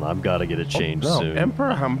 Emperor Don. I've got to get it changed soon.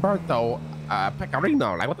 Emperor Humberto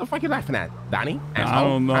Pecorino. Like, what the fuck are you laughing at, Donnie? Asshole? I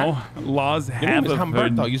don't know. Laws Your name is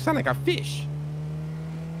Haverford. Humberto. You sound like a fish.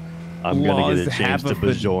 I'm going to Laws get it changed to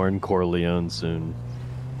Haverford. Bajorn Corleone soon.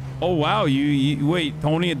 Oh, wow. You wait,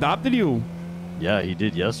 Tony adopted you? Yeah, he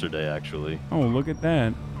did yesterday, actually. Oh, look at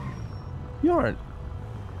that. You aren't.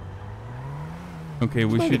 Okay,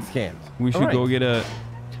 we Don't should get scammed. we should All go right. get a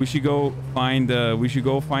we should go find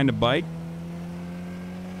a bike.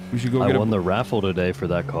 We should go I get won a the raffle today for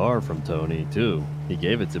that car from Tony, too. He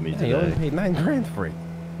gave it to me Yeah, you only today. paid $9 grand for it.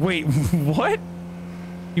 Wait, what?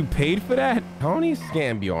 You paid for that? Tony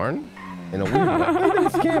scammed Bjorn in a weird way. He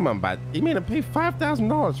didn't scam him, but he made him pay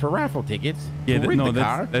 $5,000 for raffle tickets. Yeah, to rig no, the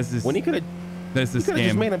car that's just when he could have that's a just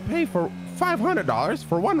scam. made him pay for $500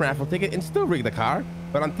 for one raffle ticket and still rig the car.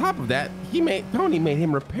 But on top of that, Tony made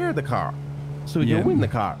him repair the car, so he Yeah. can win the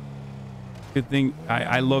car. Good thing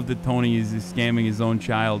I love that Tony is scamming his own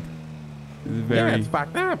child. It's very. Yeah, it's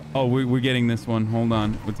fucked up. Oh, we're getting this one. Hold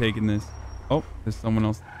on, we're taking this. Oh, there's someone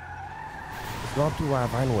else. Let's go up to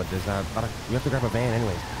Vinewood. We have to grab a van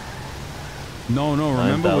anyways. No, remember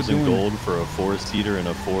we're 9,000 doing. gold for a 4-seater and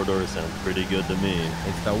a 4-door sounds pretty good to me.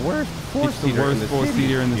 It's the worst It's the worst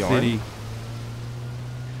four-seater in the Bjorn. city.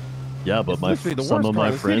 Yeah, but It's literally the some worst of car my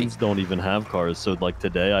in the city. friends don't even have cars. So like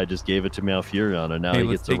today, I just gave it to Malfurion, and now Hey, he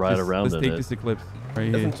let's gets to take ride this, around let's in take it. this Eclipse right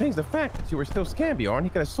here. Doesn't change the fact that you were still scammed, Bjorn. He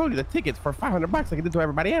could have sold you the tickets for $500 like he did to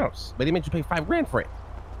everybody else, but he made you pay $5 grand for it.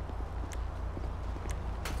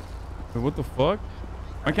 Wait, what the fuck?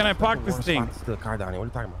 Why can't I park this thing? Steal a car down here. What are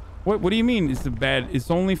you talking about? What do you mean? It's a bad.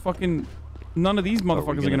 It's only fucking. None of these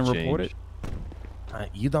motherfuckers are gonna gonna report it. change?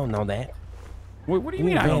 You don't know that. What do you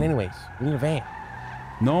We mean? need a I van don't. anyways. We need a van.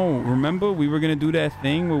 No, remember we were gonna do that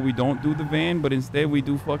thing where we don't do the van, but instead we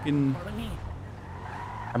do fucking.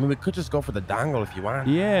 I mean, we could just go for the dongle if you want.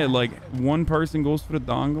 Yeah, like one person goes for the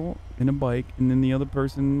dongle in a bike, and then the other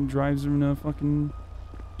person drives in a fucking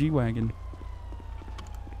G-Wagon.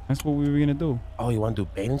 That's what we were gonna do. Oh, you want to do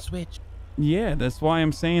bait and switch? Yeah, that's why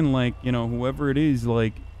I'm saying, like, you know, whoever it is,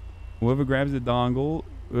 like, whoever grabs the dongle,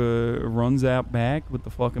 runs out back with the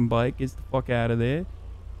fucking bike, gets the fuck out of there.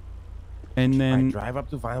 And then drive up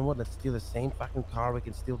to Vinewood. Let's steal the same fucking car we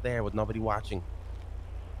can steal there with nobody watching.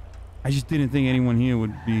 I just didn't think anyone here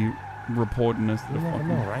would be reporting us to the You never fucking...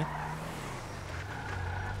 know, right?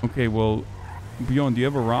 Okay, well, Bjorn, do you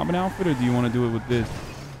have a Robin outfit, or do you want to do it with this?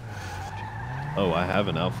 Oh, I have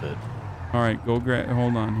an outfit. All right, go grab...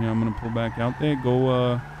 Hold on. Here, I'm going to pull back out there.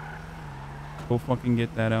 Go fucking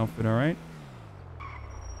get that outfit, all right?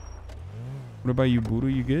 What about you, Buddha?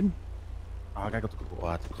 You good? Oh, I gotta go to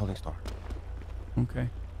the clothing store. Okay.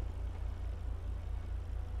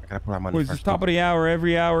 I gotta put out money Well, it's first. the top of the hour.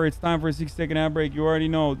 Every hour, it's time for a 6-second ad break. You already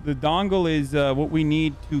know. The dongle is what we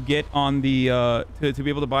need to get on the... to be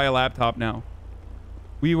able to buy a laptop now.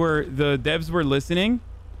 The devs were listening,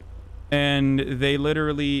 and they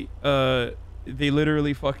literally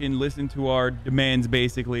fucking listened to our demands,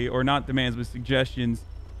 basically. Or not demands, but suggestions.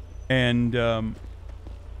 And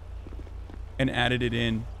added it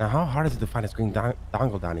in. Now, how hard is it to find a screen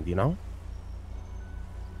dongle, Donnie? Do you know?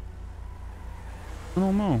 I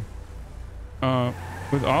don't know.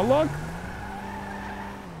 With our luck,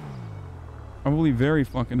 probably very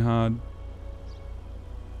fucking hard.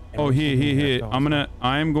 Oh, here.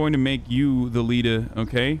 I am going to make you the leader,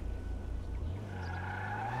 okay?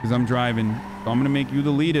 Because I'm driving. So I'm gonna make you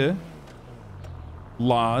the leader.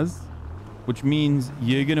 Laws, which means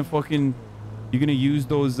you're gonna use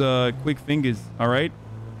those quick fingers, all right?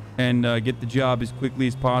 And get the job as quickly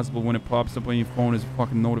as possible when it pops up on your phone as a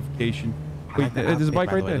fucking notification. Wait, there's a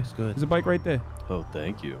bike right there. There's a bike right there. Oh,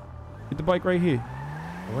 thank you. Get the bike right here.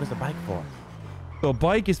 What is the bike for? The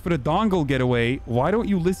bike is for the dongle getaway. Why don't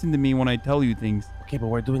you listen to me when I tell you things? Okay, but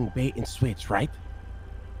we're doing bait and switch, right?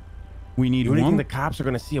 We need You really one. think the cops are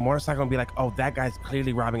gonna see a motorcycle and be like, "Oh, that guy's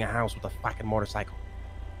clearly robbing a house with a fucking motorcycle"?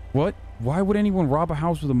 What? Why would anyone rob a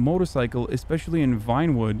house with a motorcycle, especially in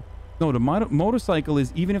Vinewood? No, the motorcycle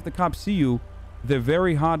is, even if the cops see you, they're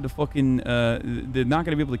very hard to fucking, they're not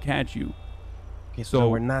going to be able to catch you. Okay, so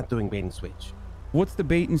we're not doing bait and switch. What's the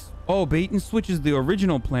bait and... Oh, bait and switch is the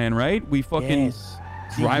original plan, right? We fucking Yes.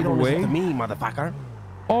 See, drive you don't away? listen to me, motherfucker.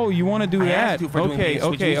 Oh, you want to do I that? asked you for doing bait and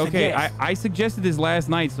switch, and you said yes. I suggested this last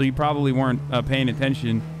night, so you probably weren't paying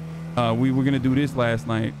attention. We were going to do this last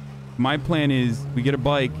night. My plan is we get a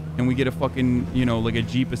bike and we get a fucking, you know, like a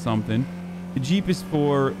Jeep or something. The Jeep is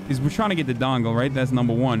we're trying to get the dongle, right? That's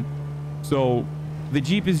number one. So the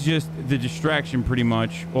Jeep is just the distraction pretty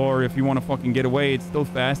much. Or if you want to fucking get away, it's still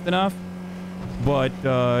fast enough. But,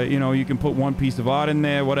 you know, you can put one piece of art in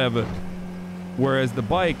there, whatever. Whereas the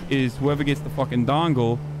bike is whoever gets the fucking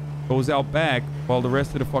dongle goes out back while the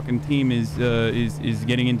rest of the fucking team is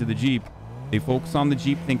getting into the Jeep. They focus on the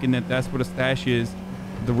Jeep thinking that that's what a stash is.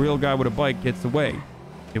 The real guy with a bike gets away.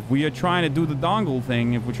 If we are trying to do the dongle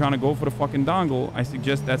thing, if we're trying to go for the fucking dongle, I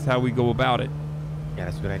suggest that's how we go about it. Yeah,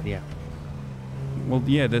 that's a good idea. Well,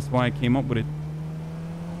 yeah, that's why I came up with it.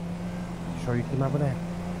 Sure you came up with that?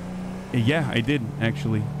 Yeah, I did,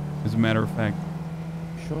 actually, as a matter of fact.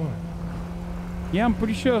 Sure. Yeah, I'm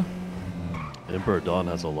pretty sure. Emperor Dawn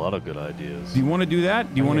has a lot of good ideas. Do you want to do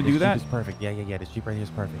that? Do you want to do that? This Jeep is perfect. Yeah. This Jeep right here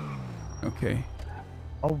is perfect. Okay.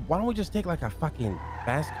 Oh, why don't we just take like a fucking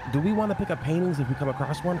fast... Do we want to pick up paintings if we come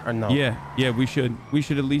across one or no? Yeah, we should. We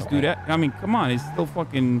should at least do that. I mean, come on, it's still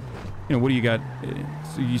fucking... You know, what do you got?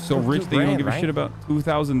 So you're so rich that you don't give a shit about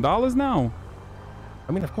 $2,000 now?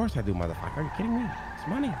 I mean, of course I do, motherfucker. Are you kidding me? It's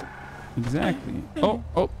money. Exactly.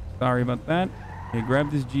 Oh, sorry about that. Hey,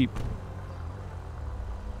 grab this Jeep.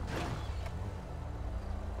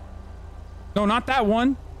 No, not that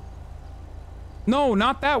one. No,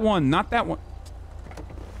 not that one. Not that one.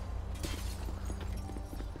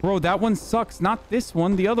 Bro, that one sucks. Not this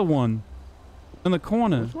one. The other one. In the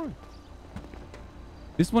corner. Which one?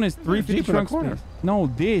 This one is 350 trunk space. No,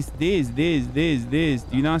 this. Do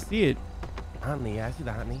you not see it? Huntley, yeah, I see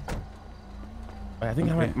the Huntley. I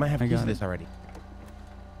think I might have keys to this already.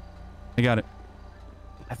 I got it.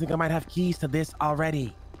 I think I might have keys to this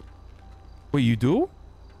already. Wait, you do?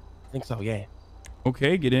 I think so, yeah.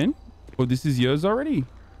 Okay, get in. Oh, this is yours already?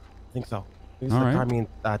 I think so. This is the car me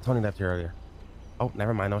and Tony left here earlier. Oh,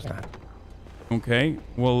 never mind. No, it's not. Okay.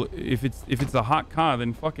 Well, if it's a hot car,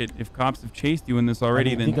 then fuck it. If cops have chased you in this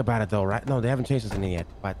already, then... Think about it, though, right? No, they haven't chased us in it yet.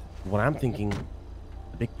 But what I'm thinking,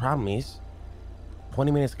 the big problem is,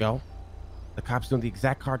 20 minutes ago, the cops doing the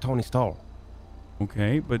exact car Tony stole.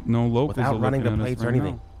 Okay, but no locals without are running the looking at plates us or right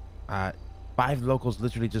anything. now. 5 locals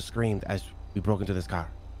literally just screamed as we broke into this car.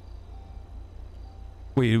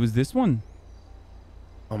 Wait, it was this one?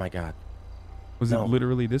 Oh my God. Was it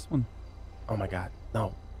literally this one? Oh my God.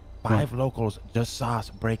 No. 5 locals just saw us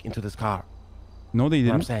break into this car. No, they You know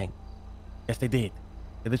what I'm didn't. saying? Yes, they did.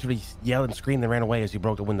 They literally yelled and screamed and ran away as you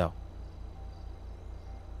broke the window.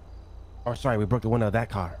 Or sorry, we broke the window of that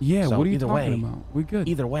car. Yeah, So what are you either talking way, about? We're good.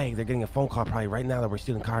 Either way, they're getting a phone call probably right now that we're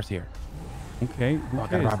stealing cars here. Okay, who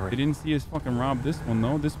Fucking cares? robbery. They didn't see us fucking rob this one,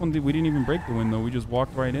 though. This one, we didn't even break the window. We just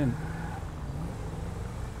walked right in.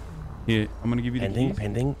 Here, I'm gonna give you the keys.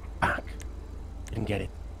 Pending. Fuck. Didn't get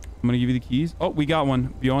it. I'm gonna give you the keys. Oh, we got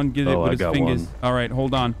one. Bjorn, get it Oh, with I his got fingers. one. All right,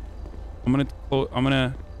 hold on. I'm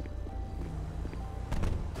gonna.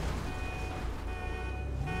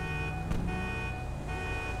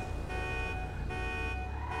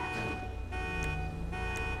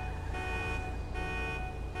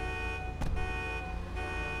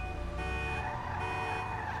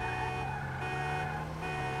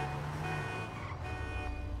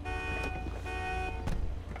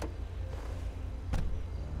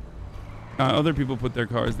 Other people put their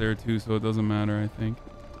cars there too, so it doesn't matter, I think.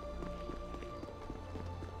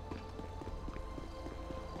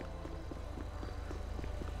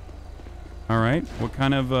 All right. What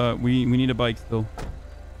kind of we need a bike still.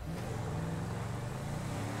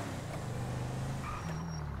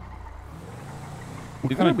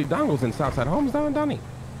 There's gonna be dongles in Southside Homes down, Donnie.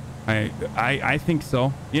 I think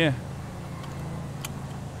so. Yeah.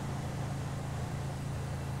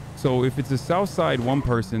 So if it's a south side, one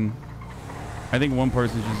person, I think one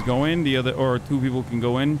person just go in, the other, or 2 people can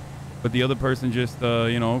go in, but the other person just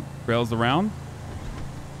you know, rails around.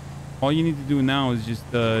 All you need to do now is just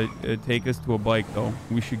take us to a bike, though.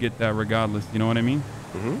 We should get that regardless. You know what I mean?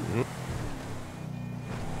 Mm-hmm.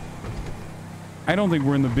 I don't think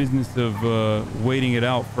we're in the business of waiting it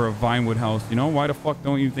out for a Vinewood house. You know, why the fuck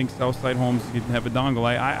don't you think Southside Homes can have a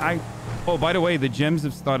dongle? Oh, by the way, the gems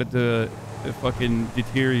have started to fucking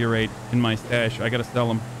deteriorate in my stash. I gotta sell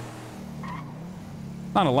them.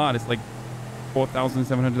 Not a lot. It's like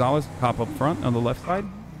 $4,700. Pop up front on the left side.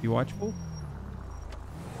 Be watchful.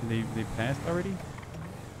 They passed already.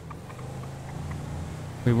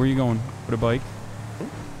 Wait, where are you going? For the bike?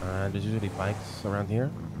 There's usually bikes around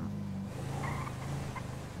here.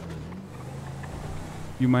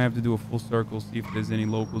 You might have to do a full circle, see if there's any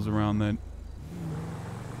locals around that.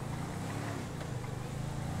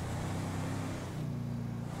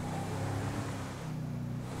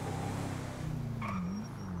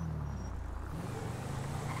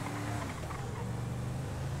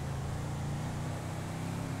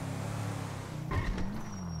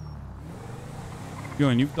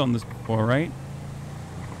 And you've done this before, right?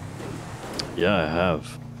 Yeah, I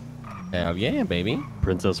have. Hell yeah, baby.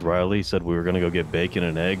 Princess Riley said we were gonna go get bacon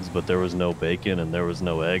and eggs, but there was no bacon and there was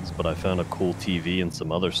no eggs, but I found a cool TV and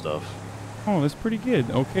some other stuff. Oh, that's pretty good.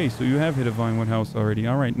 Okay, so you have hit a Vinewood house already.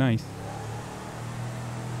 All right, nice.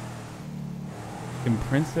 And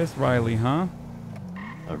Princess Riley, huh?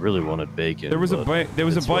 I really wanted bacon. There was a bike. There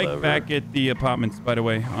was a bike whatever. back at the apartments, by the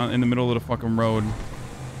way, in the middle of the fucking road.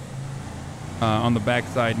 On the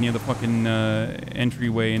backside, near the fucking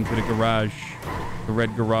entryway into the garage, the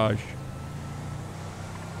red garage.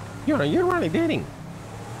 You're really dating.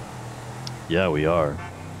 Yeah, we are.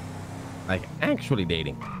 Like, actually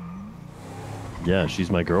dating. Yeah,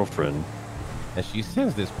 she's my girlfriend. And she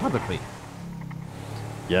says this publicly.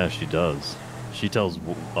 Yeah, she does. She tells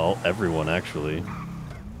everyone, actually.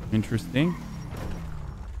 Interesting.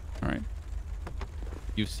 All right.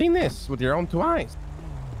 You've seen this with your own 2 eyes.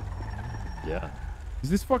 Yeah. Is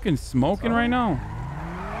this fucking smoking right now?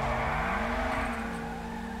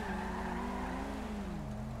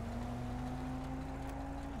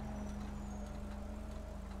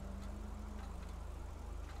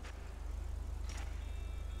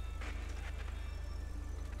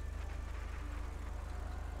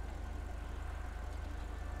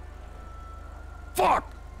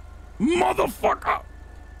 Fuck! Motherfucker!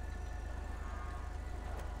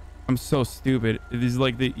 I'm so stupid. This is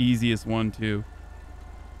like the easiest one too.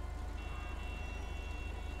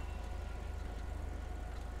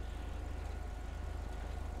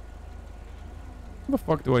 How the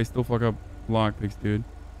fuck do I still fuck up lockpicks, dude?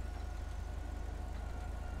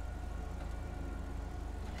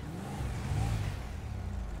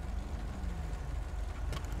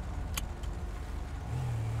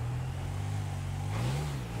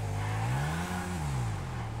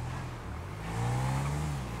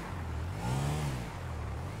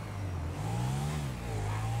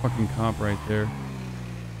 Fucking cop right there.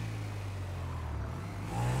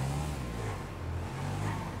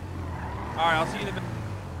 All right, I'll see you in a bit.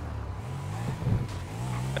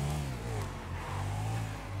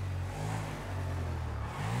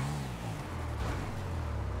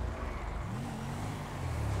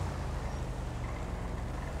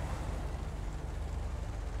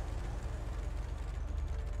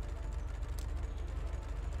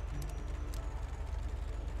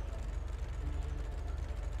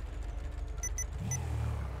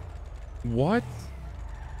 What?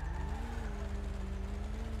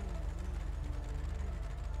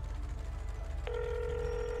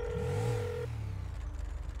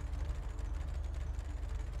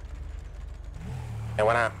 And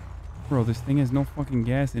when I... Bro, this thing has no fucking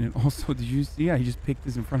gas in it. Also, did you see I just picked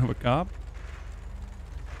this in front of a cop?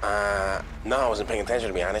 No, I wasn't paying attention,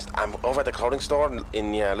 to be honest. I'm over at the clothing store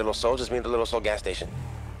in Little Seoul, just meet the Little Seoul gas station.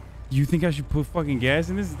 You think I should put fucking gas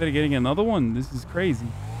in this instead of getting another one? This is crazy.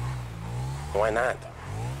 Why not?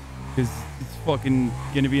 Because it's fucking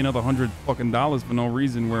gonna be another $100 fucking for no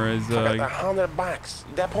reason, whereas... I got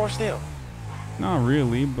 $100. That poor still. Not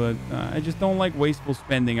really, but I just don't like wasteful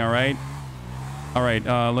spending, all right? All right,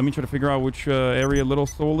 let me try to figure out which area Little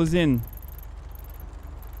Seoul is in.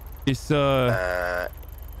 It's, I'll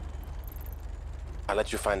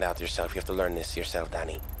let you find out yourself. You have to learn this yourself,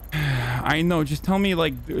 Danny. I know. Just tell me,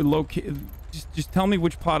 like, just tell me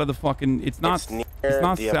which part of the fucking... It's not near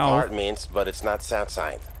the the south. apartments, but it's not south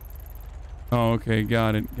side. Oh, okay.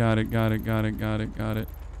 Got it.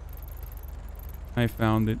 I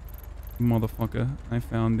found it. Motherfucker. I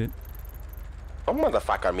found it. Oh,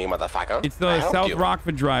 motherfucker, me, motherfucker. It's the South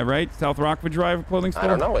Rockford Drive, right? South Rockford Drive clothing store? I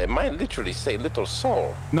don't know. It might literally say Little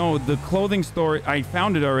Seoul. No, the clothing store, I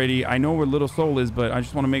found it already. I know where Little Seoul is, but I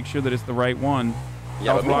just want to make sure that it's the right one.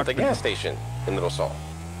 Yeah, but meet at the gas station in Little Seoul.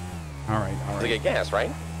 All right. To get gas, right?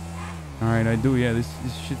 All right, I do. Yeah, this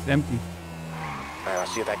shit's empty. All right, I'll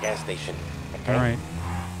see you at that gas station. Okay? All right.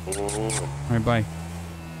 Mm-hmm. All right, bye.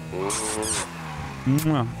 Mm-hmm.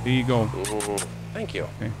 Mwah. There you go. Mm-hmm. Thank you.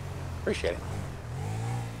 Okay. Appreciate it.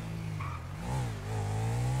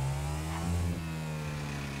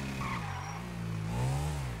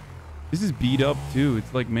 This is beat up too.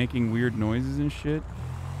 It's like making weird noises and shit.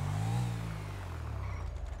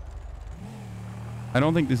 I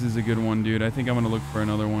don't think this is a good one, dude. I think I'm gonna look for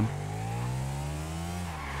another one.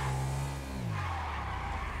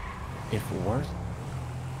 If worse.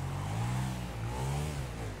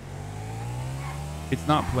 It's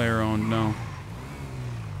not player owned, no.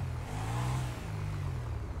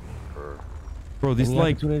 Bro, this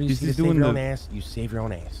like this is doing the ass. You save your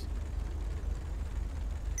own ass.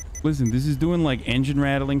 Listen, this is doing like engine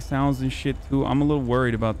rattling sounds and shit too. I'm a little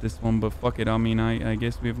worried about this one, but fuck it. I mean, I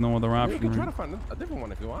guess we have no other option. You can try right? to find a different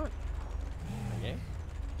one if you want. Okay.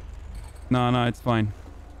 No, it's fine.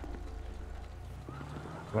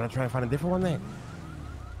 You want to try to find a different one then?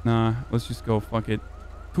 Nah, let's just go. Fuck it.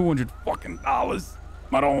 $200 fucking dollars.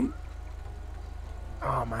 Maron.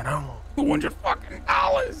 Oh, man. $200 fucking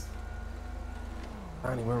dollars.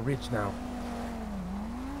 Honey, we're rich now.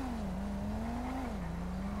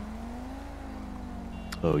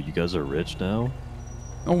 Oh, you guys are rich now?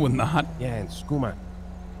 No, we're not. Yeah, and skooma.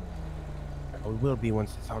 We will be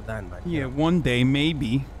once it's all done, but Yeah, one day,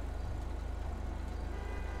 maybe.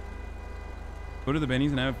 Go to the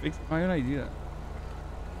Benny's and have it fixed. Why did I do that?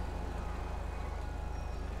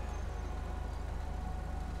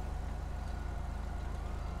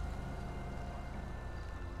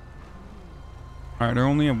 Alright, I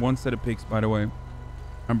only have one set of picks, by the way.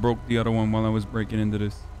 I broke the other one while I was breaking into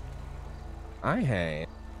this. I had.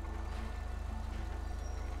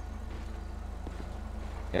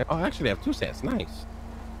 Yeah. Oh, actually, I have 2 sets. Nice.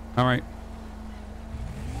 Alright.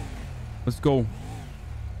 Let's go.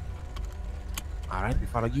 All right, we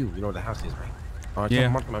follow you. You know where the house is, right? All right, Yeah.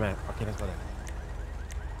 mark my map. Okay, let's go there.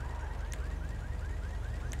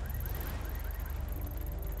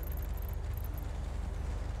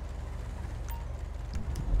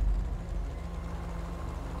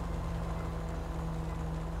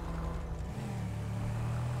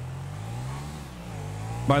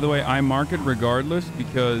 By the way, I mark it regardless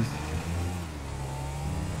because...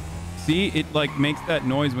 See, it like makes that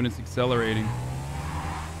noise when it's accelerating.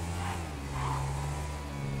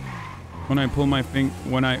 When I pull my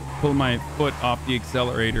foot off the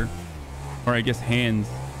accelerator, or I guess hands,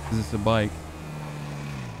 because it's a bike.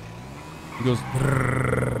 It goes.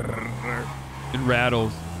 It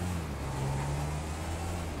rattles.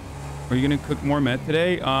 Are you gonna cook more meth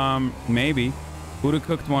today? Maybe. Buddha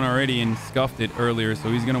cooked one already and scuffed it earlier, so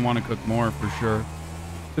he's gonna want to cook more for sure.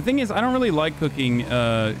 The thing is, I don't really like cooking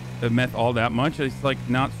meth all that much. It's like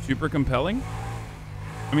not super compelling.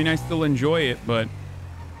 I mean, I still enjoy it, but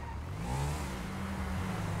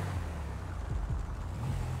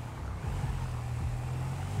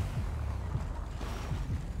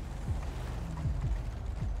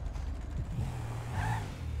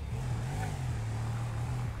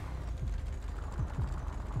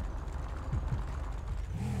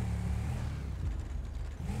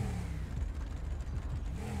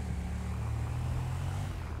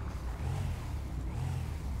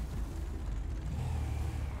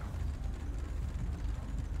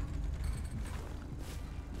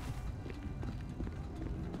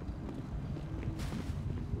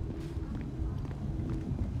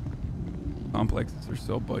complexes are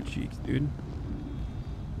so butt cheeks, dude.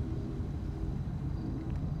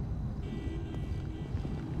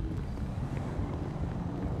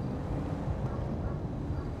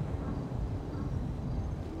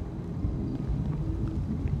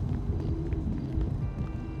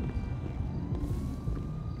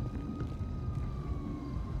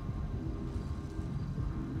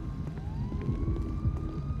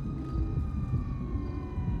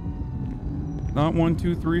 Not 1,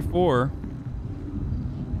 2, 3, 4.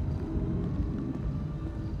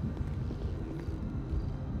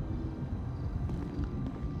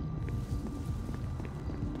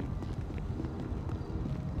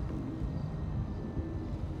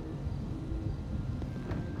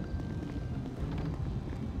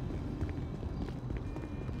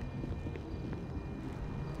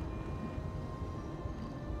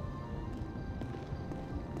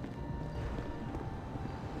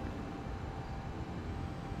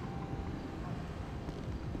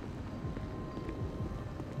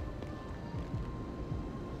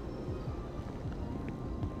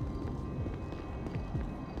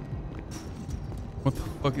 What the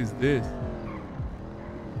fuck is this?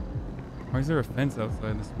 Why is there a fence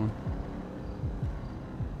outside this one?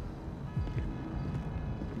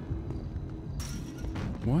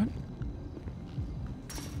 What?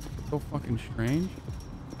 So fucking strange.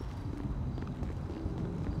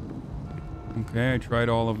 Okay, I tried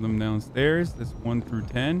all of them downstairs. That's 1 through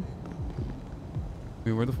 10.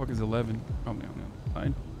 Wait, where the fuck is 11? Probably on the other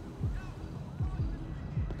side.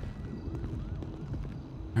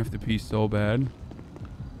 I have to pee so bad.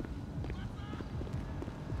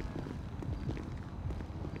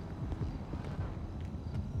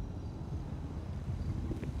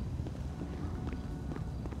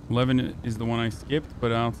 $11 is the one I skipped,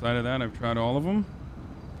 but outside of that, I've tried all of them.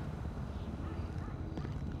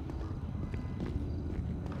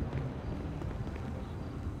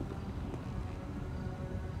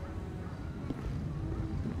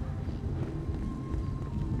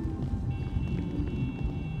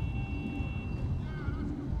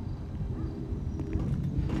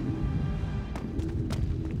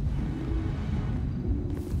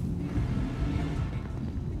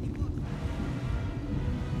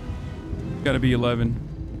 Gotta be 11.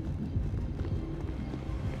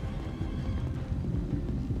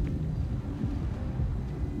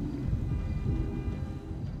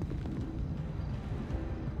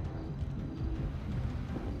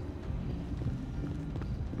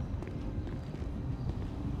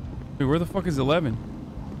 Wait, where the fuck is 11?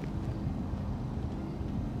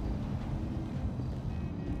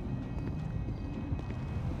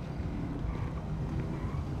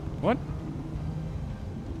 What?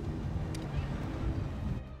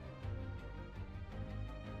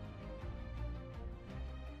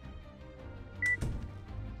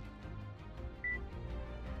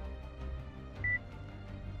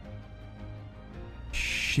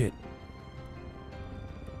 Shit.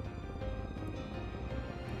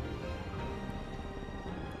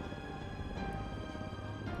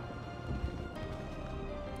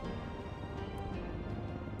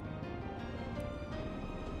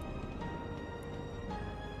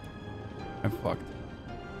 I'm fucked.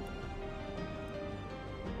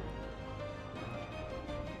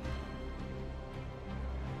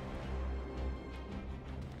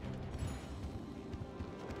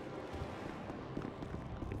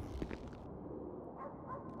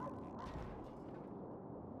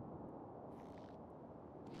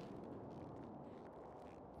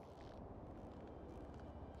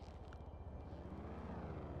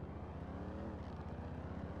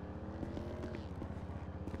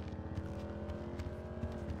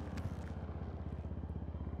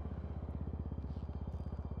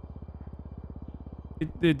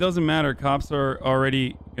 It doesn't matter. Cops are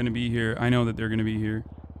already going to be here. I know that they're going to be here.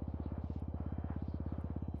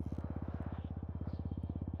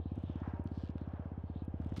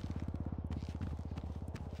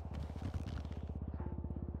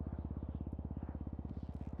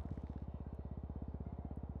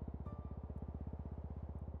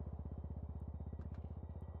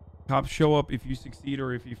 Cops show up if you succeed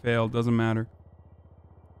or if you fail. Doesn't matter.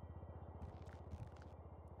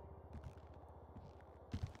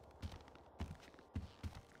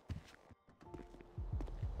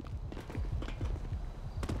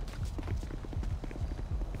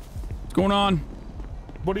 What's going on?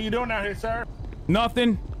 What are you doing out here, sir?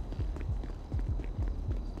 Nothing.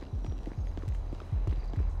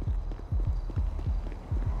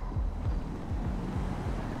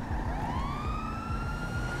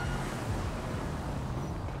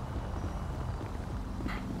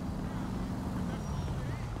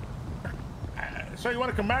 So you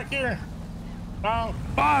want to come back here? No.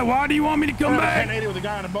 Why? Why do you want me to come back? 1080 with a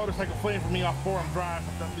guy on a motorcycle fleeing from me off Forum Drive.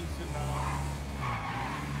 At least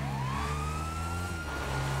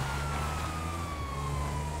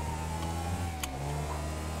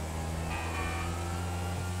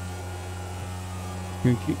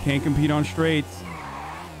You can't compete on straights.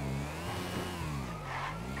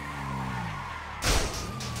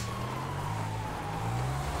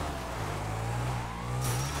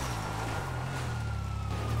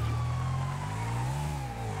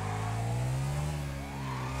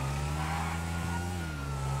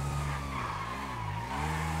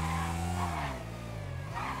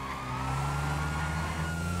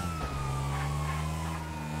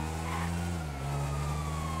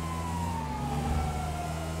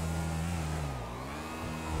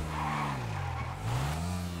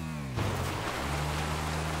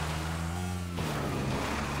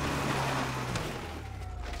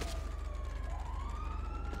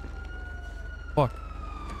 Fuck.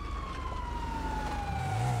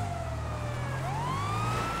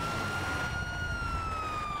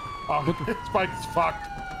 oh, this bike's fucked.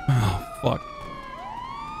 Oh, fuck.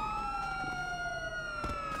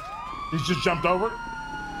 He's just jumped over.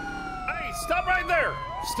 Hey, stop right there!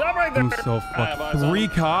 Stop right there! I'm so I have fucked. eyes on 3 him.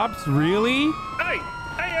 cops? Really? Hey!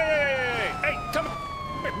 Hey, come here!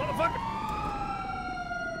 Hey, motherfucker!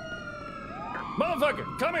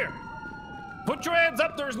 Motherfucker, come here! Put your hands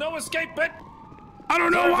up, there's no escape, bitch! I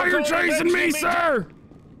don't know why you're chasing me, sir!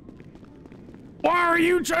 Why are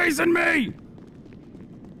you chasing me?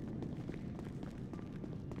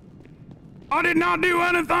 I did not do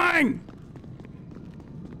anything!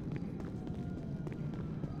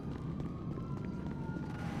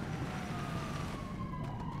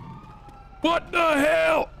 What the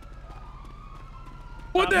hell?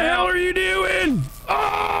 What the hell are you doing?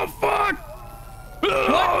 Oh, fuck! What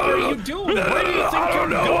are you doing? Where do you think I don't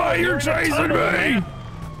know going? why you're chasing tunnel, me! man.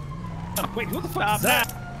 Wait, who the fuck is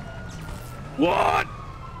that? What?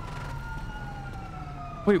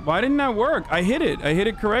 Wait, why didn't that work? I hit it. I hit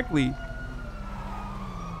it correctly.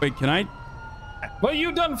 Wait, can I? Well,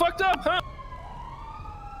 you done fucked up, huh?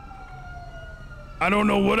 I don't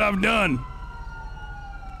know what I've done.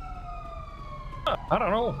 I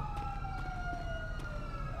don't know.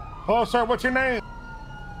 Hello, sir. What's your name?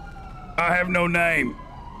 I have no name.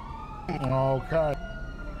 Okay.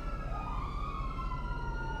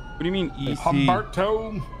 What do you mean, EC?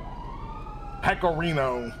 Humberto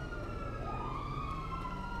Pecorino.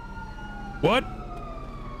 What?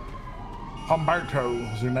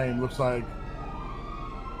 Humberto is your name. Looks like.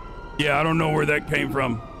 Yeah, I don't know where that came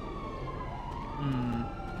from.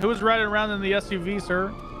 Who was riding around in the SUV,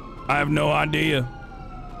 sir? I have no idea.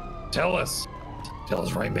 Tell us. Tell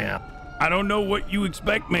us right now. I don't know what you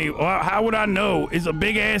expect me. How would I know? It's a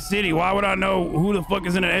big ass city. Why would I know who the fuck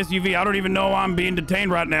is in an SUV? I don't even know I'm being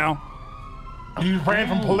detained right now. You ran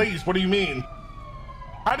from police. What do you mean?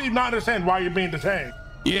 How do you not understand why you're being detained?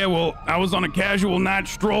 Yeah, well, I was on a casual night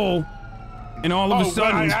stroll, and all of a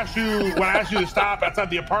sudden, when I asked you to stop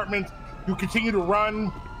outside the apartment, you continue to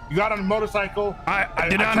run. You got on a motorcycle.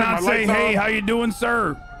 Did I not say, "Hey, how you doing,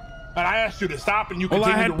 sir"? And I asked you to stop, and you Well,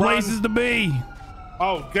 continued I to had run. places to be.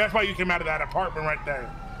 Oh, that's why you came out of that apartment right there.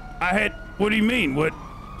 I had. What do you mean? What?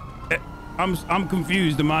 I'm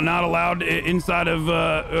confused. Am I not allowed inside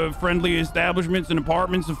of friendly establishments and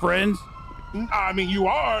apartments of friends? I mean, you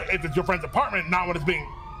are if it's your friend's apartment, not when it's being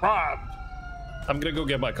robbed. I'm gonna go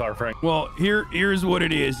get my car, Frank. Well, here's what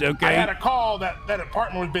it is. Okay. I had a call that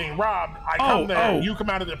apartment was being robbed. I come there. You come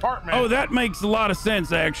out of the apartment. Oh, that makes a lot of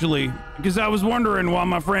sense actually, because I was wondering why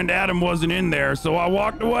my friend Adam wasn't in there, so I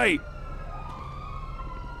walked away.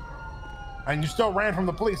 And you still ran from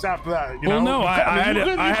the police after that. Well, no, I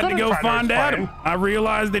had to go find Adam. I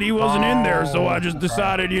realized that he wasn't in there, so I just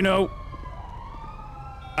decided, you know,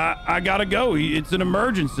 I gotta go. It's an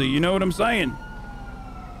emergency. You know what I'm saying?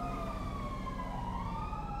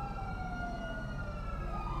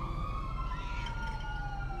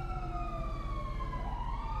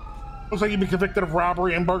 Looks like you've been convicted of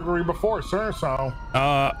robbery and burglary before, sir, so.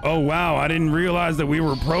 Oh, wow. I didn't realize that we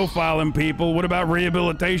were profiling people. What about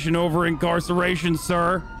rehabilitation over incarceration,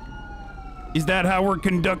 sir? Is that how we're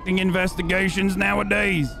conducting investigations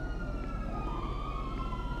nowadays?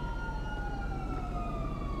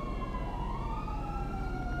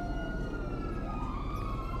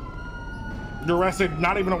 You're arrested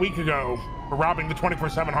not even a week ago for robbing the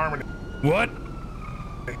 24/7 Harmony. What?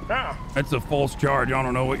 Yeah. That's a false charge. I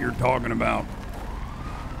don't know what you're talking about.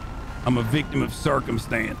 I'm a victim of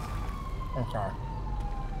circumstance. Okay.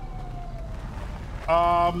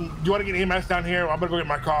 You want to get EMS down here? I'm gonna go get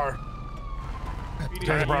my car.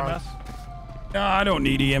 EMS? I don't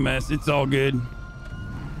need EMS. It's all good.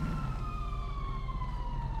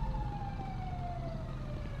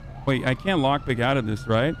 Wait, I can't lockpick out of this,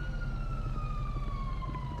 right?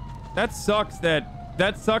 That sucks that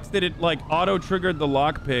it like auto triggered the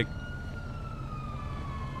lockpick.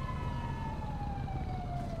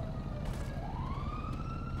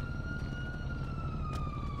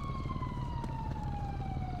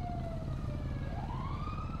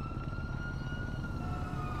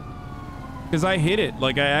 Because I hit it,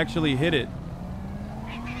 like I actually hit it.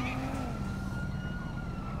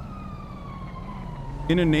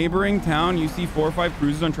 In a neighboring town, you see 4 or 5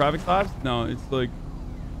 cruisers on traffic stops? No, it's like...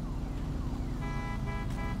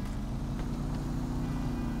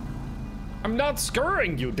 I'm not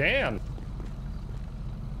scurrying you, Dan.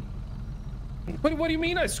 What do you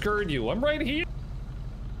mean I scurried you? I'm right here.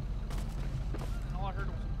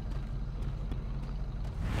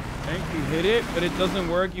 I think you hit it, but it doesn't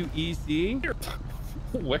work, you EC.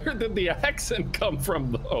 Where did the accent come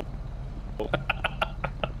from, though?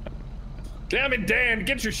 Damn it, Dan,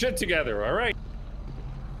 get your shit together, all right?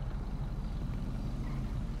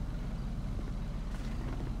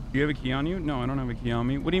 Do you have a key on you? No, I don't have a key on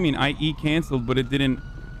me. What do you mean? I canceled, but it didn't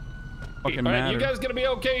fucking All right, matter. you guys gonna be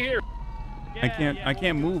okay here? I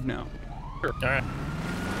can't move now. All right.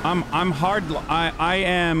 I'm hard. I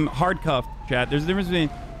am hard cuffed, chat. There's a difference between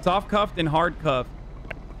soft cuffed and hard cuffed.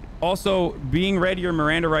 Also, being read your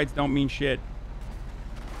Miranda rights don't mean shit.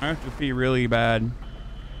 I have to pee really bad.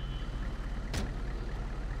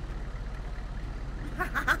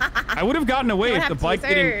 I would have gotten away if the bike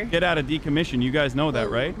didn't get out of decommission. You guys know that,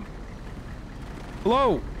 right?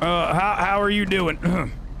 Hello. How are you doing?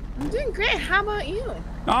 I'm doing great. How about you?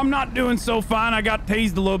 I'm not doing so fine. I got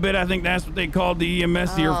tased a little bit. I think that's what they called the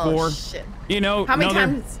EMS here for. Shit. You know, How many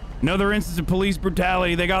times? Another instance of police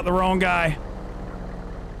brutality. They got the wrong guy.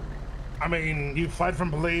 I mean, you fled from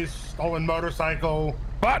police, stolen motorcycle.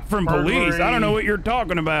 Fought from police? I don't know what you're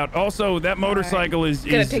talking about. Also, that motorcycle is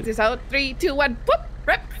Gonna take this out. 3, 2, 1. Whoop.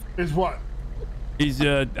 Rip. Is what? He's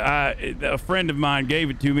a friend of mine gave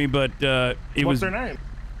it to me, but What's their name?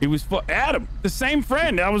 It was Adam, the same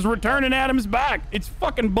friend. I was returning Adam's bike. It's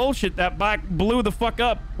fucking bullshit. That bike blew the fuck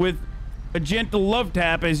up with a gentle love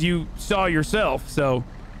tap, as you saw yourself. So,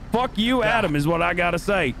 fuck you, Adam, is what I gotta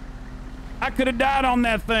say. I could have died on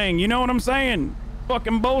that thing. You know what I'm saying?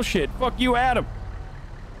 Fucking bullshit. Fuck you, Adam.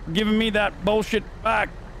 Giving me that bullshit bike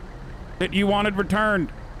that you wanted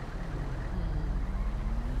returned.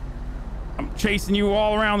 I'm chasing you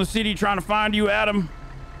all around the city trying to find you, Adam.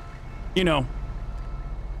 You know.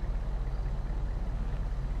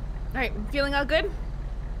 All right, feeling all good?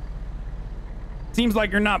 Seems like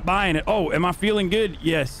you're not buying it. Oh, am I feeling good?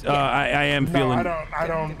 Yes, Yeah. I am feeling. No, I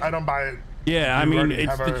don't buy it. Yeah, I mean,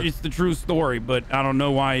 it's the true story, but I don't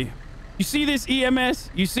know why. You see this EMS?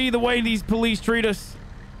 You see the way these police treat us?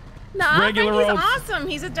 Nah, Regular he's old- awesome.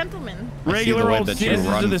 He's a gentleman. Regular old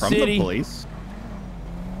citizens of the city. Police.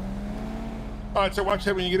 All right, so watch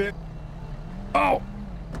that when you get in. Oh,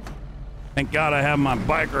 thank God I have my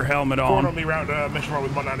biker helmet Forward on on. me route Mission Road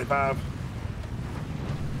with 195.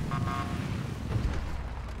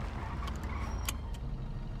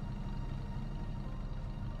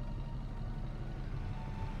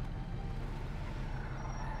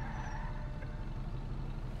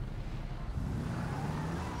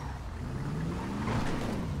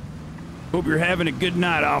 Hope you're having a good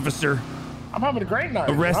night, officer. I'm having a great night.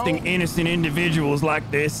 Arresting you know? innocent individuals like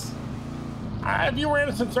this. If you were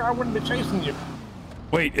innocent, sir, I wouldn't be chasing you.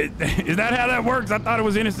 Wait, is that how that works? I thought it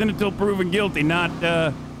was innocent until proven guilty, not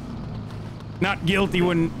guilty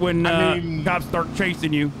when I mean, cops start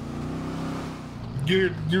chasing you.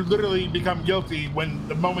 You literally become guilty when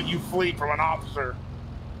the moment you flee from an officer.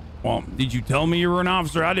 Well, did you tell me you were an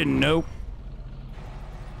officer? I didn't know.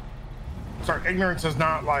 Sir, ignorance is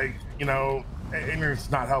not like, you know, ignorance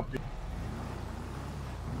does not help you.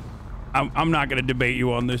 I'm not gonna debate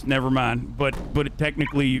you on this. Never mind. But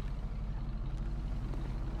technically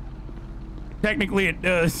it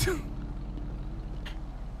does.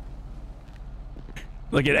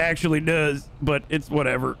 Like it actually does. But it's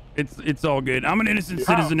whatever. It's all good. I'm an innocent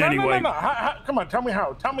citizen anyway. No. Come on, tell me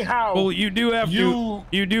how. Tell me how. Well, you do have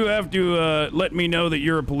to let me know that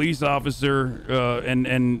you're a police officer.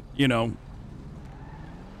 And you know.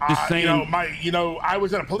 Just saying. I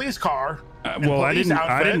was in a police car. Well, I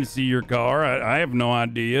didn't see your car. I have no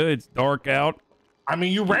idea. It's dark out. I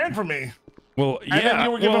mean, you ran from me. Well, yeah.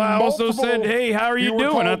 Well, I also said, "Hey, how are you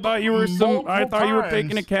doing?" I thought you were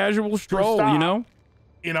taking a casual stroll. You know.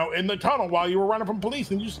 You know, in the tunnel while you were running from police,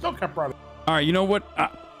 and you still kept running. All right. You know what?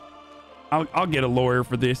 I'll get a lawyer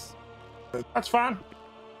for this. That's fine.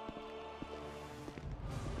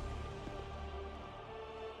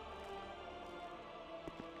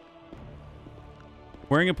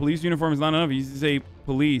 Wearing a police uniform is not enough. He used to say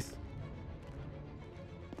police.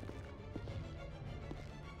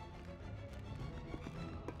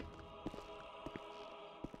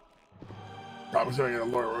 Probably gonna get a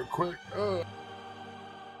lawyer real quick.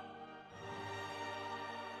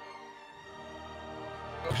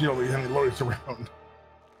 You don't need any lawyers around.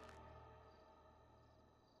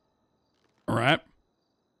 All right.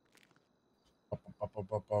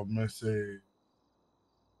 Let me see.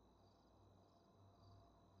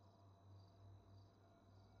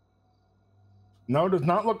 No, it does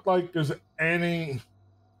not look like there's any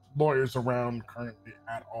lawyers around currently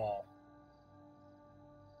at all.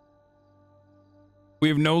 We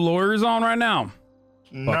have no lawyers on right now.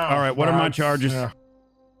 No. All right. What are my charges? Yeah.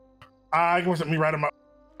 I can let me write them up.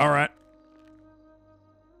 All right.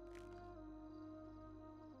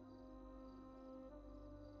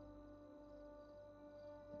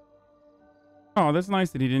 Oh, that's nice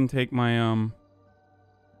that he didn't take my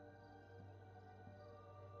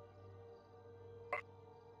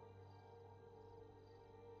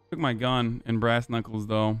took my gun and brass knuckles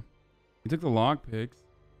though. He took the lock picks.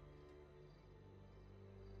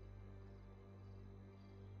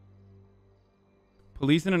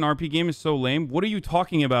 Police in an RP game is so lame. What are you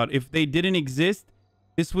talking about? If they didn't exist,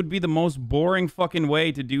 this would be the most boring fucking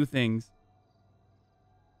way to do things.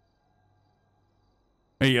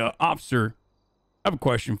 Hey, officer, I have a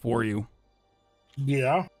question for you.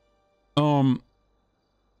 Yeah. As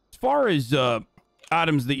far as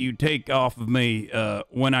items that you take off of me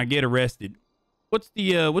when I get arrested, what's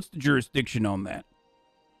the jurisdiction on that?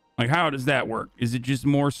 Like, how does that work? Is it just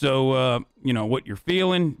more so, you know, what you're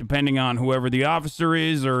feeling, depending on whoever the officer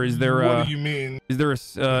is, or is there what do you mean? Is there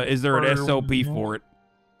an SOP for it?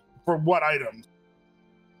 For what items?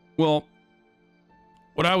 Well,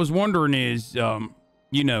 what I was wondering is,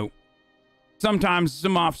 you know, sometimes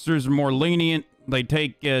some officers are more lenient. They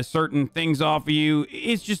take certain things off of you.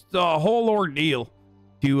 It's just a whole ordeal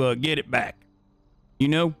to get it back. You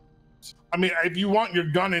know? I mean, if you want your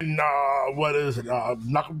gun in, what is it?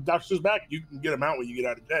 Knuckle Duster's back, you can get them out when you get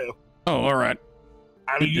out of jail. Oh, all right.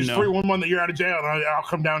 I mean, use 311 that you're out of jail, and I'll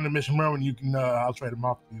come down to Mission Row and you can, I'll trade them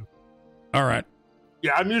off to you. All right.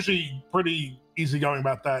 Yeah, I'm usually pretty easygoing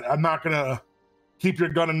about that. I'm not gonna keep your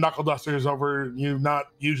gun and knuckle dusters over you not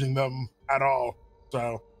using them at all.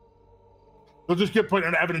 So they'll just get put in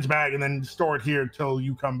an evidence bag and then store it here until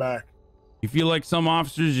you come back. You feel like some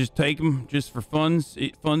officers just take them just for funsies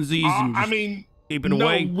and just I mean, keep it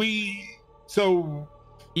away?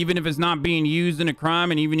 Even if it's not being used in a crime,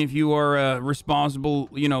 and even if you are a responsible,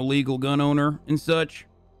 you know, legal gun owner and such.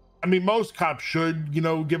 I mean, most cops should, you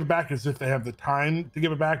know, give it back as if they have the time to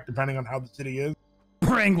give it back, depending on how the city is.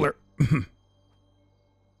 Wrangler.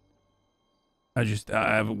 I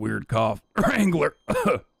have a weird cough. Wrangler.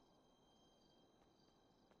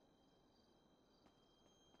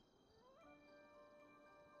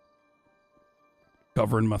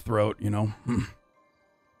 Covering my throat, you know.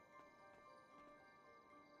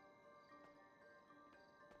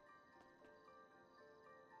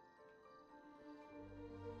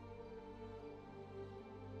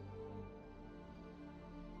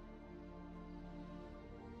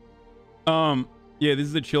 Yeah, this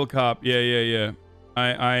is a chill cop. Yeah.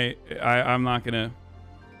 I'm not gonna.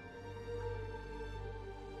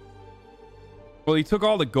 Well, he took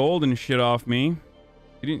all the gold and shit off me.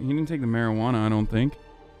 He didn't take the marijuana, I don't think.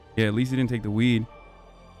 Yeah, at least he didn't take the weed.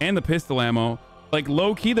 And the pistol ammo. Like,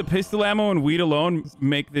 low-key, the pistol ammo and weed alone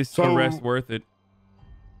make this arrest worth it.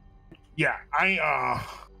 Yeah,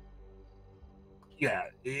 yeah,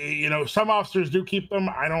 you know, some officers do keep them.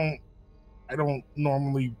 I don't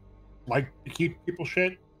normally like to keep people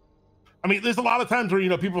shit. I mean, there's a lot of times where, you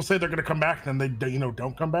know, people say they're going to come back and they, you know,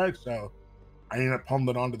 don't come back. So I end up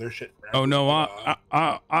pulling onto their shit. Oh, no,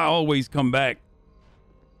 I always come back.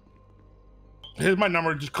 Here's my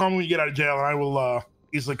number. Just call me when you get out of jail and I will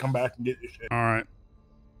easily come back and get your shit. All right.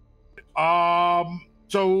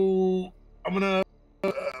 So I'm going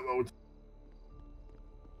to...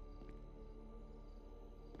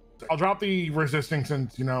 I'll drop the resisting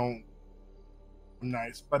since, you know,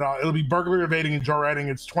 nice. But it'll be burglary, evading, and joyriding.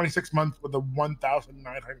 It's 26 months with a $1,950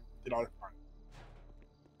 fine.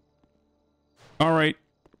 All right.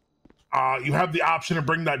 You have the option to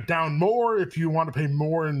bring that down more if you want to pay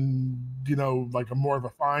more and, you know, like a more of a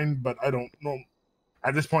fine. But I don't know.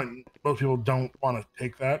 At this point, most people don't want to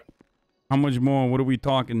take that. How much more? What are we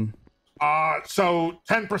talking? So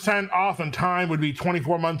 10% off in time would be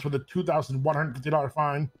 24 months with a $2,150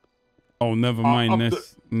 fine. Oh, never mind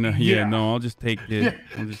this. No, I'll just take it. Yeah.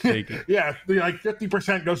 I'll just take it. Yeah, like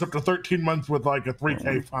 50% goes up to 13 months with like a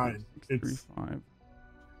 $3K fine. It's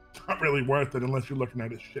It's not really worth it unless you're looking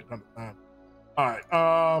at it shit on the time. All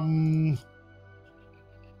right.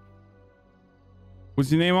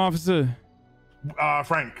 What's your name, officer?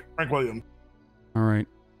 Frank Williams. All right.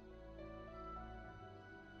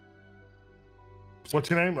 What's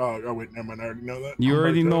your name? Oh wait, never mind. I already know that. You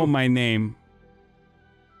already know my name.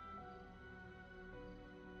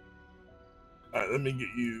 All right, let me get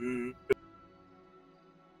you.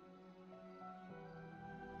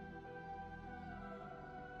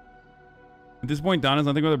 At this point, Donna's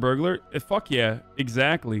nothing but a burglar? Fuck yeah,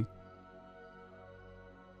 exactly.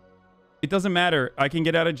 It doesn't matter. I can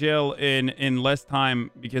get out of jail in less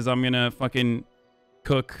time because I'm gonna fucking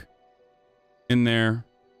cook in there.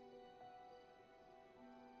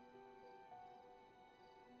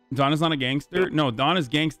 Donna's not a gangster? No, Donna's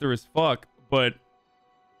gangster as fuck, but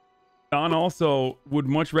Don also would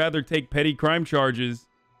much rather take petty crime charges.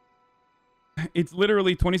 It's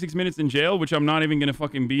literally 26 minutes in jail, which I'm not even gonna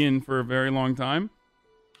fucking be in for a very long time.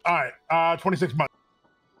 All right, 26 months.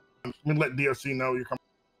 I'm gonna let DOC know you're coming.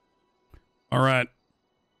 All right.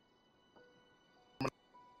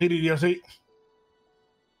 PD DOC.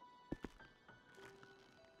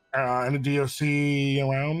 Any DOC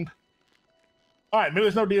around? All right, maybe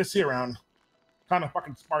there's no DOC around. Kind of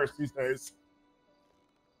fucking sparse these days.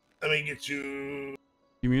 Let me get you.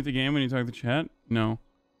 You mute the game when you talk to chat? No.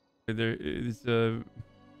 There is we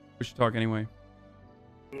should talk anyway.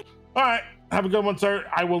 All right, have a good one, sir.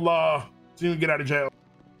 I will see you get out of jail.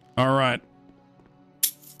 All right.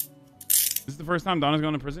 This is the first time Donna's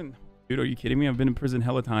gone to prison. Dude, are you kidding me? I've been in prison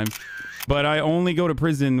hella times. But I only go to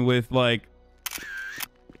prison with like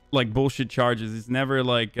bullshit charges. It's never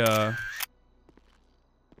like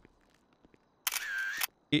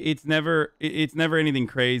it's never anything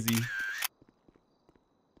crazy.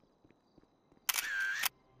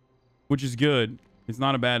 Which is good. It's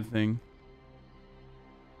not a bad thing.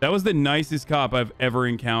 That was the nicest cop I've ever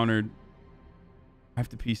encountered. I have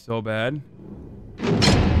to pee so bad.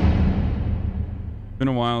 Been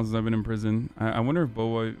a while since I've been in prison. I wonder if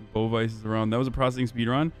Bovice is around. That was a processing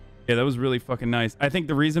speedrun. Yeah, that was really fucking nice. I think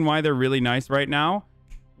the reason why they're really nice right now,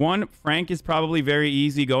 one, Frank is probably very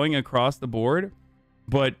easy going across the board.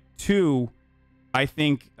 But two, I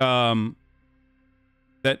think that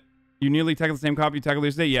you nearly tackled the same cop you tackled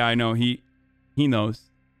yesterday. Yeah, I know. He knows.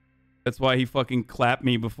 That's why he fucking clapped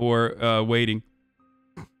me before waiting.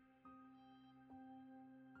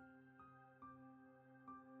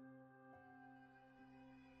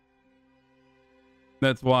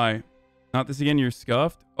 That's why. Not this again, you're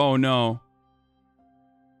scuffed? Oh no.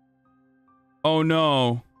 Oh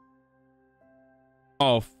no.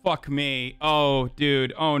 Oh, fuck me. Oh,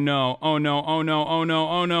 dude. Oh no. Oh no. Oh no. Oh no.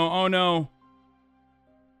 Oh no. Oh no.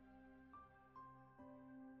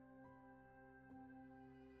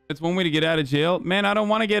 That's one way to get out of jail. Man, I don't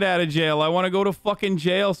want to get out of jail. I want to go to fucking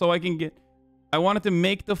jail so I can get... I wanted to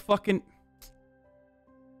make the fucking...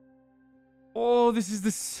 Oh, this is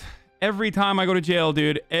this... Every time I go to jail,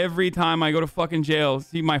 dude. Every time I go to fucking jail.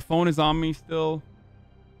 See, my phone is on me still.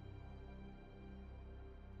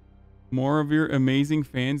 More of your amazing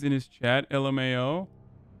fans in his chat, LMAO.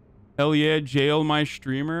 Hell yeah, jail my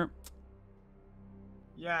streamer.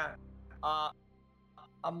 Yeah.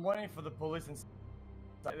 I'm waiting for the police and...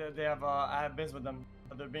 They have, I have been with them,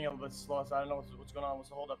 but they're being a little bit slow, so I don't know what's going on. What's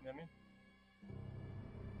the hold up, you know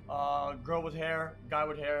what I mean? Girl with hair, guy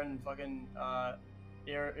with hair, and fucking,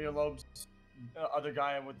 earlobes. Other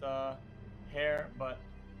guy with, hair, but...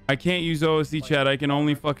 I can't use OSC chat, I can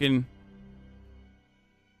only fucking...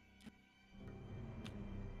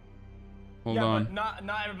 Hold on. But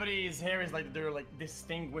not everybody's hair is like, they're like,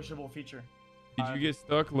 distinguishable feature. Did you get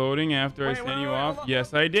stuck loading after I sent you off?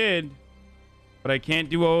 Yes, I did. But I can't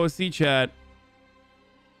do OOC chat.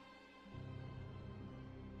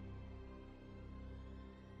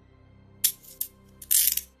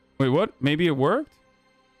 Wait, what? Maybe it worked?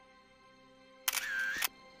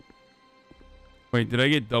 Wait, did I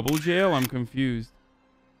get double jail? I'm confused.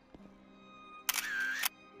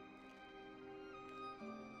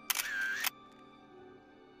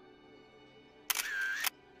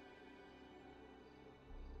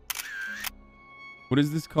 What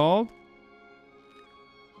is this called?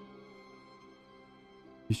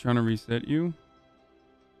 He's trying to reset you.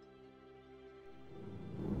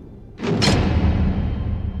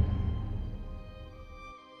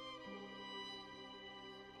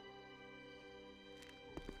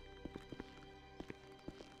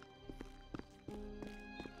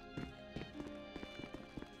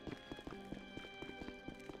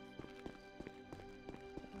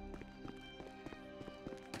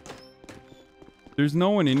 There's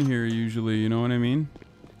no one in here usually, you know what I mean?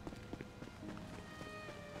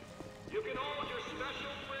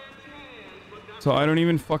 So I don't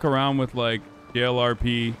even fuck around with like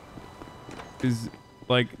JLRP. Is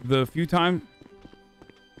like the few times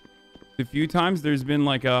there's been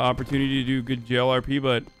like an opportunity to do good JLRP,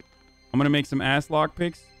 but I'm gonna make some ass lock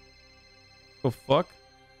picks. The fuck?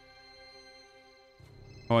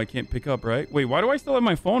 Oh, I can't pick up, right? Wait, why do I still have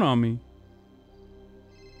my phone on me?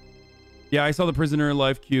 Yeah, I saw the prisoner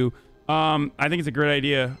life queue. I think it's a great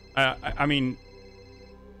idea. I mean,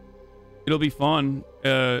 it'll be fun.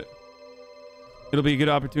 It'll be a good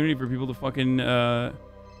opportunity for people to fucking they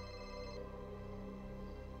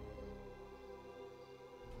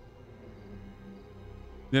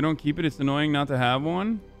don't keep it. It's annoying not to have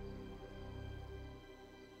one.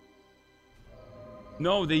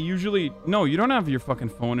 No, they usually... No, you don't have your fucking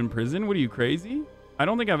phone in prison. What are you, crazy? I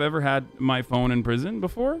don't think I've ever had my phone in prison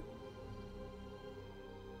before.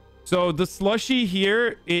 So the slushy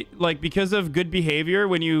here, it like because of good behavior,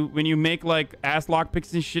 when you make like ass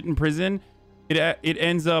lockpicks and shit in prison, it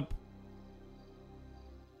ends up...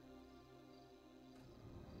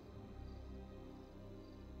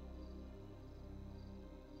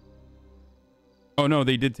 Oh no,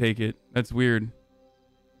 they did take it. That's weird.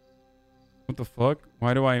 What the fuck?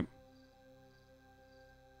 Why do I...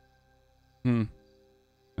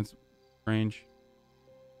 That's strange.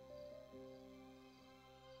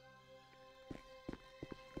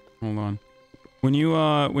 Hold on. When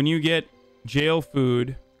you get jail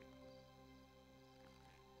food,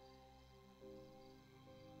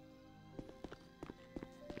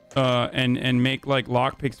 and make like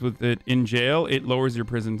lockpicks with it in jail, it lowers your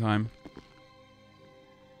prison time.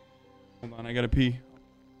 Hold on, I gotta pee.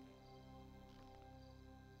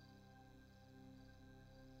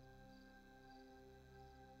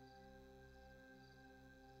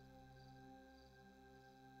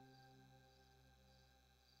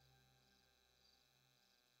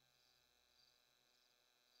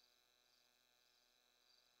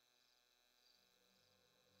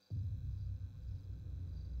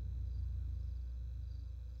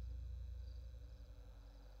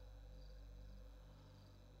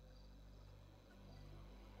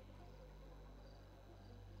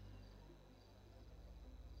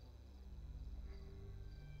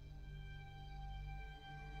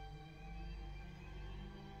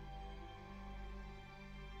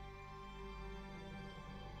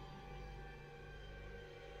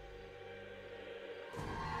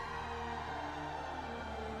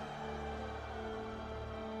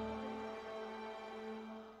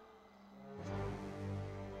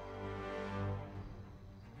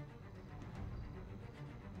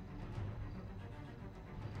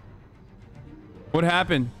 What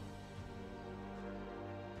happened?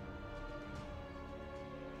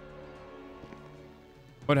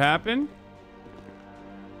 What happened?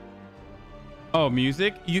 Oh,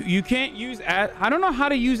 music? You can't use I don't know how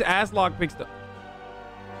to use ass lockpicks to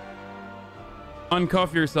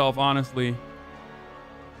uncuff yourself, honestly.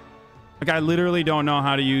 Like, I literally don't know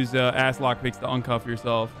how to use ass lockpicks to uncuff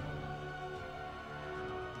yourself.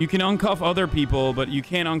 You can uncuff other people, but you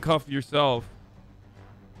can't uncuff yourself.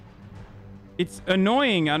 It's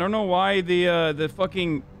annoying. I don't know why the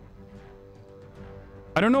fucking...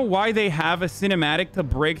 I don't know why they have a cinematic to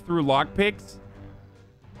break through lockpicks.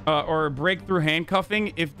 Or break through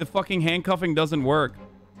handcuffing if the fucking handcuffing doesn't work.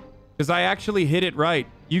 Because I actually hit it right.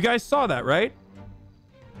 You guys saw that, right?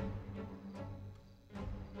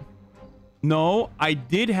 No, I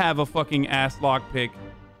did have a fucking ass lockpick.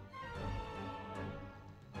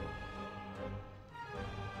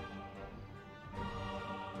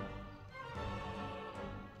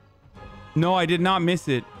 No, I did not miss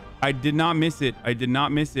it. I did not miss it. I did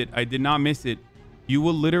not miss it. I did not miss it. You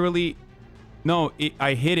will literally... No,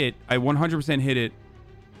 I hit it. I 100% hit it.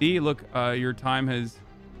 See, look, your time has...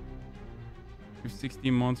 You have 60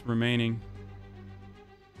 months remaining.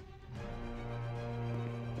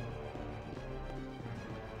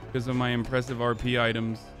 Because of my impressive RP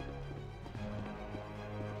items.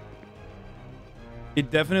 It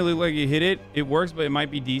definitely looked like you hit it. It works, but it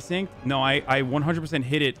might be desynced. No, I 100%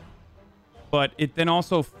 hit it. But it then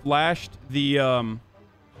also flashed the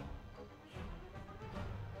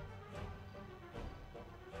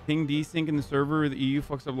ping desync in the server. The EU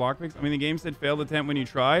fucks up lockpicks. I mean, the game said failed attempt when you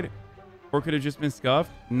tried, or could have just been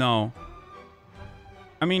scuffed. No.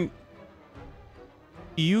 I mean,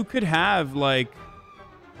 you could have like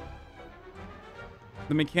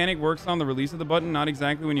the mechanic works on the release of the button, not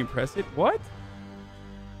exactly when you press it. What?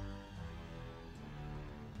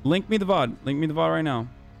 Link me the VOD. Link me the VOD right now.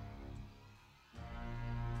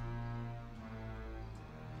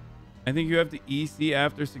 I think you have to EC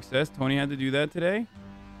after success. Tony had to do that today.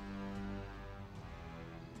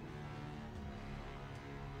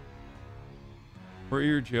 wear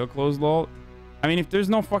your jail clothes, lol. I mean, if there's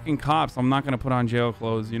no fucking cops, I'm not gonna put on jail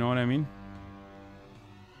clothes. You know what I mean?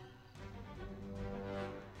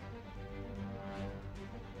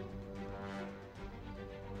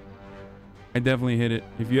 I definitely hit it.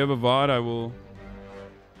 If you have a VOD, I will...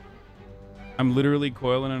 I'm literally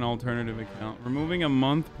coiling an alternative account. Removing a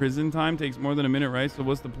month prison time takes more than a minute, right? So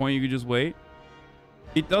what's the point? You could just wait?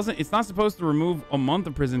 It doesn't... It's not supposed to remove a month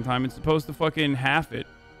of prison time. It's supposed to fucking half it.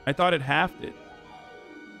 I thought it halved it.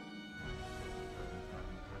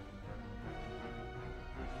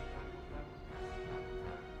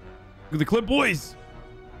 Look at the clip, boys!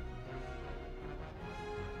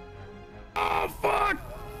 Oh, fuck!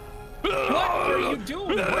 What are you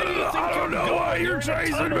doing? Where do you think I don't know why you're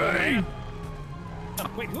chasing me!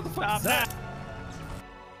 Wait, who the fuck is that?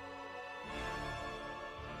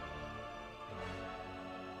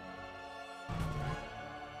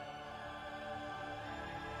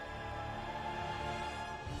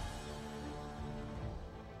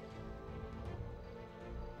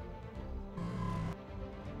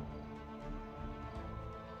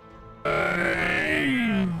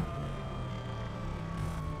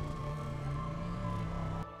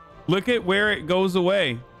 Look at where it goes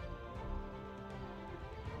away.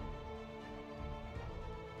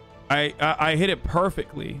 I hit it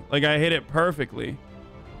perfectly. Like, I hit it perfectly.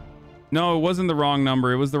 No, it wasn't the wrong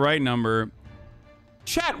number. It was the right number.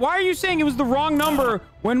 Chat, why are you saying it was the wrong number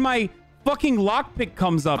when my fucking lockpick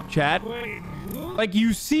comes up, chat? Like,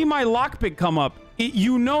 you see my lockpick come up.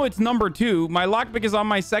 You know it's number 2. My lockpick is on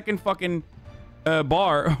my second fucking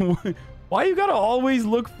bar. Why you gotta always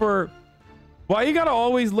look for... Why you gotta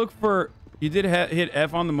always look for... You did hit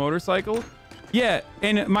F on the motorcycle? Yeah,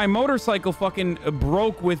 and my motorcycle fucking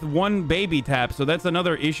broke with one baby tap, so that's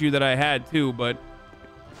another issue that I had too, but...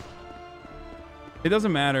 It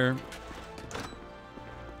doesn't matter.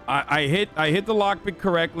 I hit the lockpick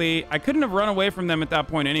correctly. I couldn't have run away from them at that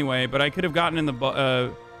point anyway, but I could have gotten in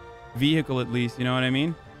the vehicle at least, you know what I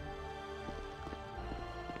mean?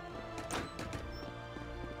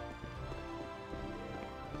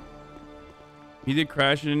 He did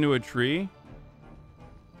crash it into a tree.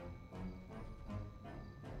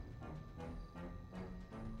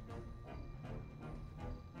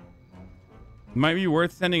 Might be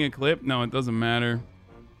worth sending a clip. No, it doesn't matter.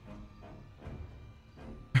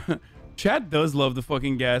 Chat does love to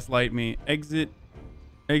fucking gaslight me. Exit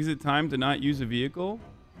time to not use a vehicle.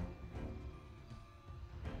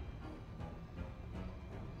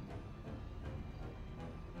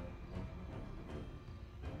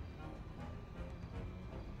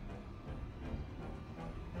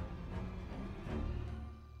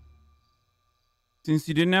 Since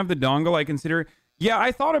you didn't have the dongle, I consider... Yeah,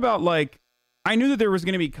 I thought about, like... I knew that there was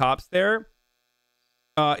going to be cops there.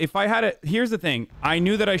 If I had a... Here's the thing. I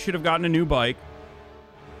knew that I should have gotten a new bike.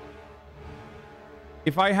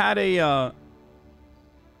 If I had a...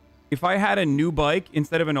 If I had a new bike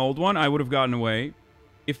instead of an old one, I would have gotten away.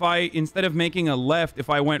 If I... Instead of making a left,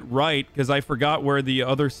 if I went right, because I forgot where the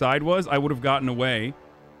other side was, I would have gotten away.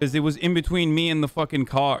 Because it was in between me and the fucking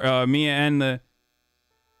car. Me and the...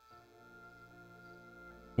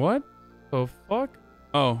 What the fuck?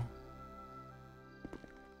 Oh.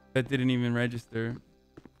 That didn't even register.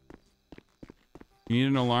 You need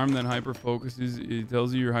an alarm that hyper focuses. It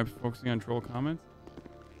tells you you're hyper focusing on troll comments.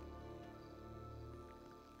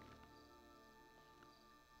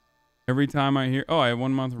 Every time I hear... Oh, I have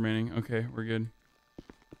 1 month remaining. Okay, we're good.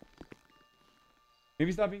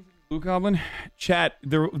 Maybe stop being a loot goblin. Chat,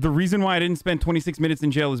 the reason why I didn't spend 26 minutes in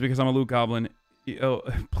jail is because I'm a loot goblin. Oh,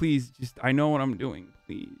 please, just... I know what I'm doing.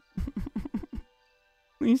 Please.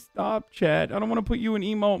 Please stop, chat. I don't want to put you in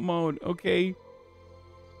emote mode, okay?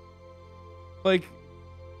 Like,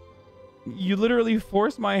 you literally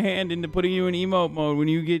force my hand into putting you in emote mode when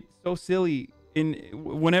you get so silly.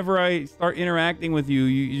 Whenever I start interacting with you,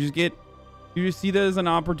 you just see that as an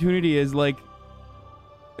opportunity, as like,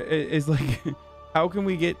 how can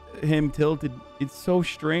we get him tilted? It's so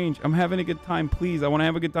strange. I'm having a good time. Please, I want to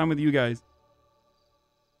have a good time with you guys.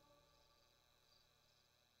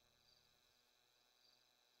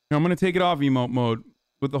 I'm going to take it off emote mode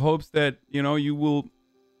with the hopes that, you know, you will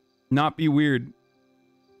not be weird.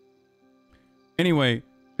 Anyway,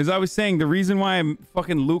 as I was saying, the reason why I'm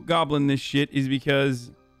fucking loot goblin this shit is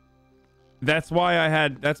because that's why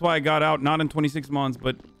I got out, not in 26 months,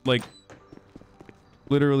 but like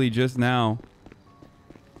literally just now.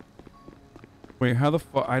 Wait, how the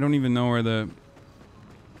fuck? I don't even know where the...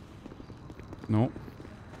 Nope.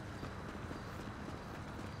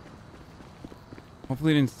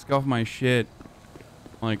 Hopefully it didn't scuff my shit.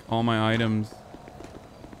 Like, all my items.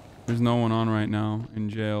 There's no one on right now in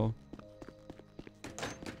jail.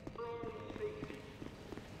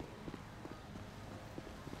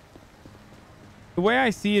 The way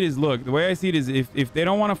I see it is, look, the way I see it is, if they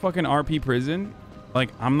don't want to fucking RP prison,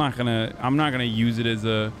 like, I'm not gonna use it as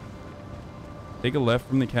a... Take a left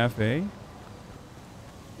from the cafe.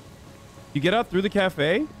 You get out through the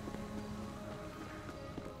cafe?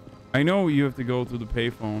 I know you have to go through the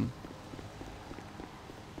payphone.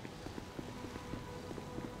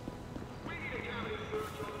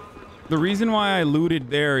 The reason why I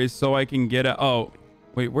looted there is so I can get out. Oh,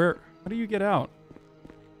 wait, where? How do you get out?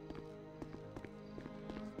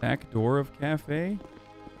 Back door of cafe?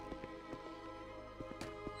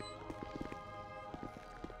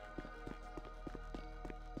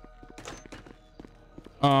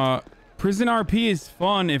 Prison RP is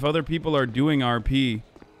fun if other people are doing RP.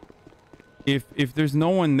 If there's no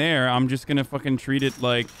one there, I'm just gonna fucking treat it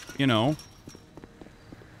like, you know,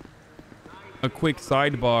 a quick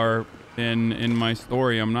sidebar in my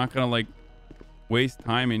story. I'm not gonna like waste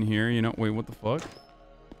time in here, you know. Wait, what the fuck?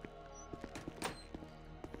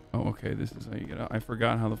 Oh, okay, this is how you get out. I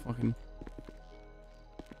forgot how the fucking...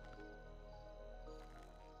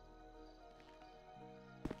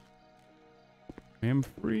 I am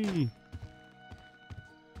free.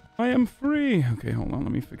 I am free. Okay, hold on.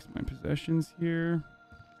 Let me fix my possessions here.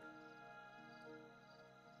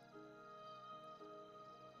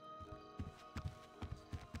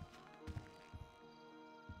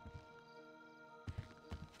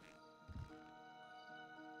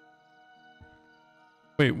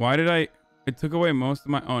 Wait, why did I... It took away most of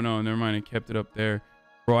my... Oh, no, never mind. I kept it up there.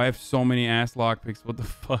 Bro, I have so many ass lockpicks. What the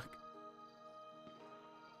fuck?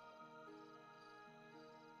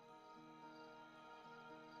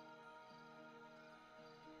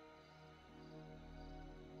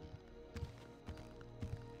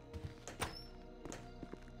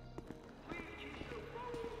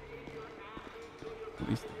 At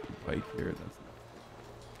least the bike here. That's...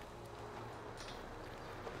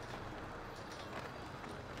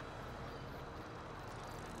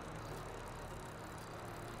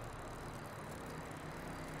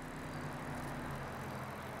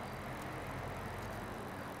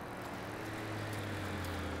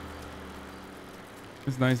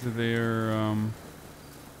 It's nice that they're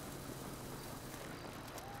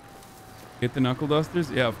get the knuckle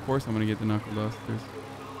dusters. Yeah, of course I'm gonna get the knuckle dusters.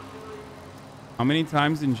 How many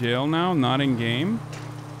times in jail now? Not in game.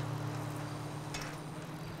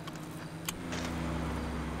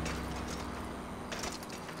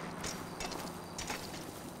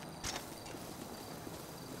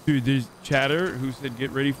 Dude, there's chatter who said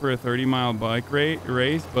get ready for a 30-mile bike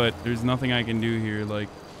race, but there's nothing I can do here. Like,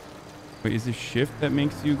 wait, is this shift that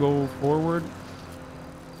makes you go forward?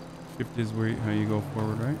 Shift is where how you go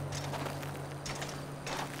forward, right?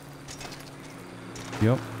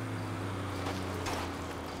 Yep.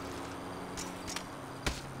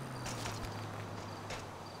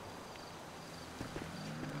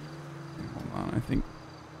 Hold on, I think.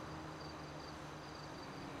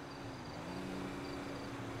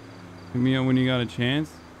 Hit me up when you got a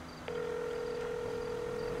chance.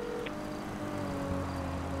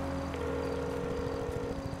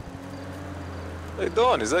 Hey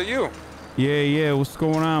Don, is that you? Yeah. What's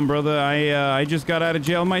going on, brother? I just got out of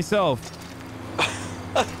jail myself.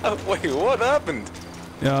 Wait, what happened?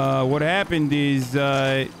 What happened is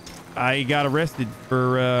I got arrested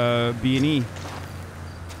for B&E.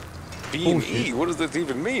 B&E? What does that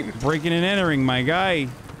even mean? Breaking and entering, my guy.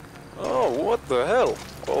 Oh, what the hell?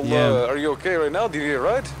 Well, Yeah. Are you okay right now? Did you get a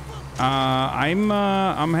ride?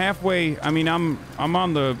 I'm halfway. I mean, I'm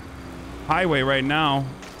on the highway right now.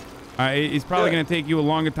 It's probably gonna take you a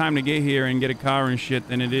longer time to get here and get a car and shit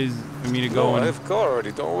than it is for me to go. No, I have a car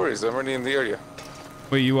already. Don't worry. I'm already in the area.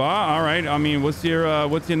 Wait, you are? All right. I mean, what's your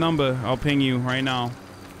number? I'll ping you right now.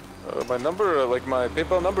 My number, like my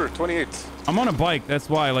PayPal number, 28. I'm on a bike. That's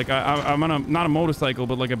why. Like I'm on not a motorcycle,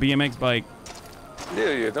 but like a BMX bike.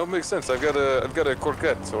 Yeah, that makes sense. I've got a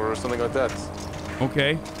Corvette or something like that.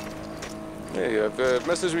 Okay. Yeah.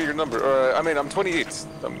 Message me your number. I'm 28.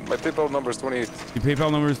 My PayPal number is 28. Your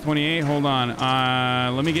PayPal number is 28. Hold on.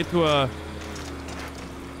 Let me get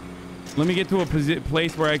to a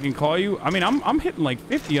place where I can call you. I mean, I'm hitting like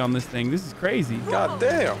 50 on this thing. This is crazy. God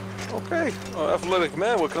damn. Okay. Athletic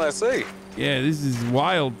man. What can I say? Yeah, this is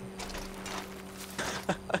wild.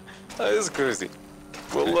 That is crazy.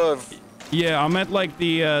 Well, yeah, I'm at like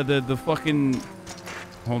the fucking.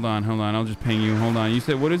 Hold on. I'll just ping you. Hold on. You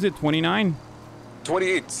said what is it? 29?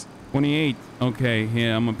 28. 28. Okay.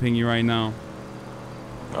 Yeah, I'm gonna ping you right now.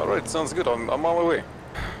 All right. Sounds good. I'm on my way.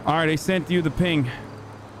 All right. I sent you the ping.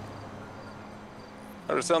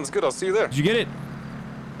 All right. Sounds good. I'll see you there. Did you get it?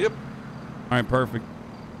 Yep. All right. Perfect.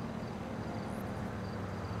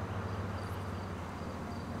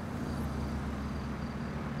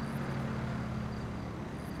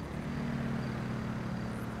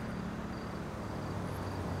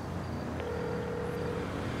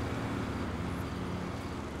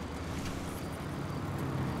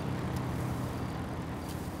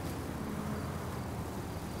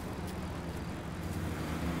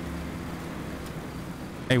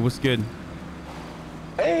 Hey, what's good?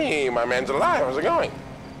 Hey, my man's alive. How's it going?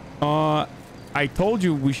 I told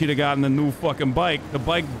you we should have gotten the new fucking bike. The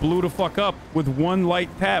bike blew the fuck up with one light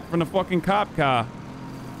tap from the fucking cop car.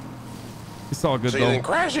 It's all good so though. You didn't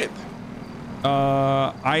crash it?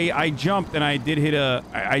 I jumped and I did hit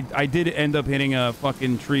I did end up hitting a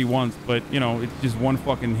fucking tree once, but you know, it's just one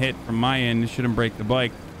fucking hit from my end. It shouldn't break the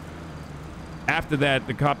bike. After that,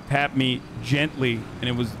 the cop tapped me gently and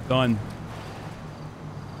it was done.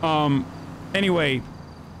 Anyway.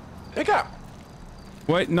 Pick up.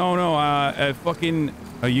 What? No. Fucking.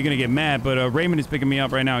 Oh, you're gonna get mad, but Raymond is picking me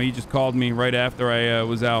up right now. He just called me right after I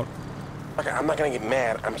was out. Okay, I'm not gonna get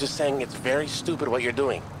mad. I'm just saying it's very stupid what you're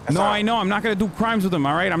doing. That's No, all. I know. I'm not gonna do crimes with him.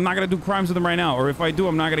 All right. I'm not gonna do crimes with him right now. Or if I do,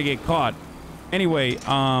 I'm not gonna get caught. Anyway.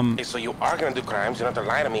 Okay, so you are gonna do crimes. You don't have to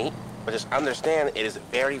lie to me, but just understand it is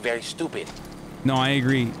very, very stupid. No, I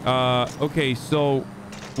agree. Okay, so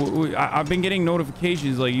I've been getting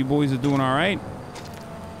notifications like you boys are doing all right.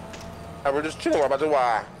 We're just chilling. What about the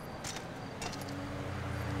why?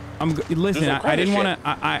 Listen. I didn't want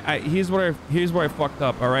to. Here's where I fucked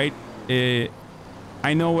up. All right.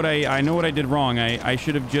 I know what I did wrong. I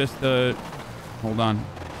should have just hold on.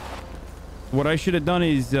 What I should have done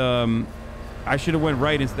is I should have went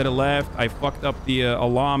right instead of left. I fucked up the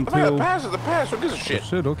alarm too. The past is the past. What gives a shit?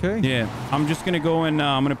 Shit, okay. Yeah, I'm just gonna go and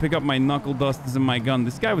I'm gonna pick up my knuckle dusters and my gun.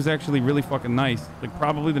 This guy was actually really fucking nice. Like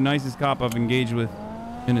probably the nicest cop I've engaged with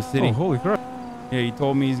in the city. Oh, holy crap. Yeah, he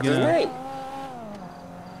told me he's What's gonna. his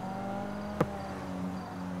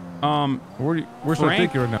name? Where should I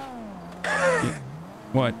take you right now?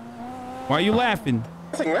 What? Why are you laughing?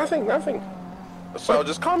 Nothing. So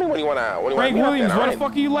just call me when you wanna. Frank Williams, why the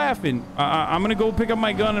fuck are you laughing? I'm gonna go pick up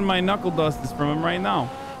my gun and my knuckle dusters from him right now.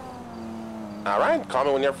 All right, call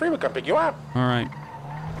me when you're free. We'll come pick you up. All right.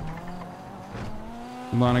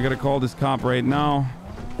 Hold on, I gotta call this cop right now.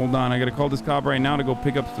 Hold on, I gotta call this cop right now to go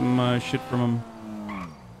pick up some shit from him.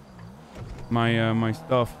 My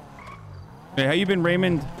stuff. Hey, how you been,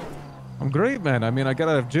 Raymond? I'm great, man. I mean, I got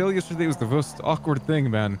out of jail yesterday. It was the most awkward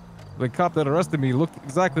thing, man. The cop that arrested me looked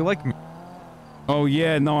exactly like me. Oh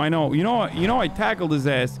yeah, no, I know. You know, I tackled his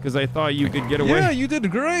ass because I thought you could get away. Yeah, you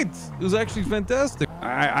did great. It was actually fantastic.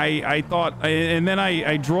 I thought, and then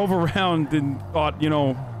I drove around and thought, you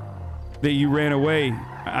know, that you ran away.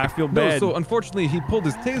 I feel bad. No, so unfortunately, he pulled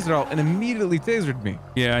his taser out and immediately tasered me.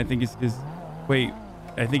 Yeah, I think it's because. Wait,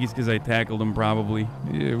 I think it's because I tackled him, probably.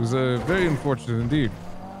 Yeah, it was very unfortunate indeed.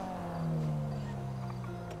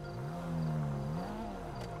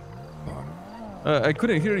 I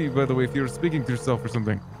couldn't hear you, by the way, if you were speaking to yourself or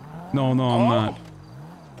something. No, I'm not.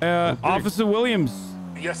 Okay. Officer Williams.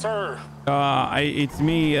 Yes, sir. It's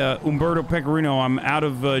me, Umberto Pecorino. I'm out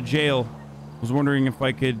of jail. I was wondering if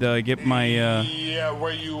I could get my. Yeah,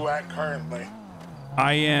 where you at currently?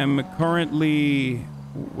 I am currently.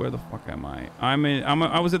 Where the fuck am I?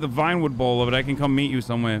 I was at the Vinewood Bowl, but I can come meet you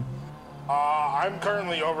somewhere. I'm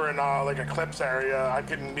currently over in like Eclipse area. I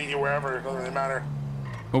can meet you wherever. It doesn't really matter.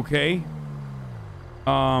 Okay.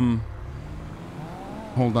 Hold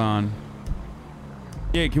on.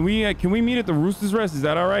 Yeah, can we meet at the Rooster's Rest? Is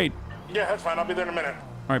that all right? Yeah, that's fine. I'll be there in a minute.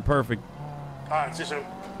 All right, perfect. All right, see you soon.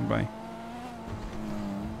 Bye.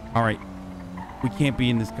 All right. We can't be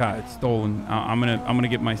in this car. It's stolen. I'm gonna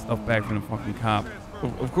get my stuff back from the fucking cop.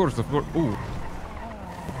 Of course. Ooh.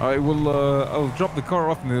 I will. I'll drop the car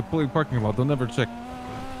off in the police parking lot. They'll never check.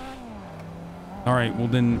 All right. Well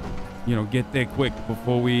then, you know, get there quick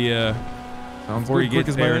before we. Before he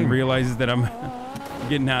gets there and realizes that I'm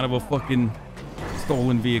getting out of a fucking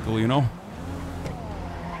stolen vehicle, you know?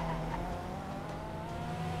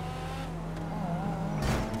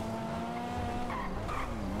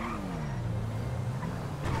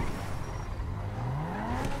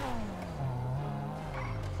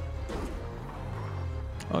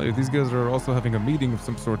 Oh, yeah, these guys are also having a meeting of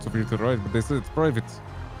some sort over here to the right, but they said it's private.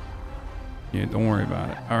 Yeah, don't worry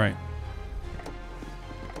about it. All right.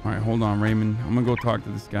 All right, hold on, Raymond. I'm gonna go talk to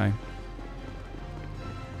this guy.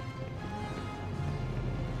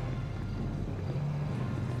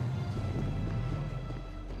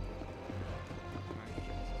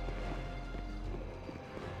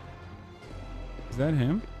 Is that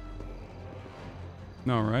him?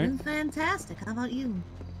 No, right? Doing fantastic. How about you?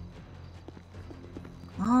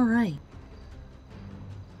 All right.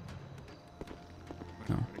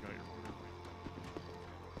 No.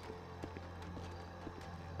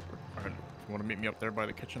 Alright, if you want to meet me up there by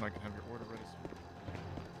the kitchen, I can have your order ready.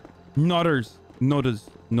 Notice.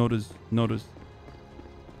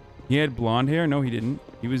 He had blonde hair? No, he didn't.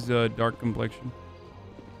 He was dark complexion.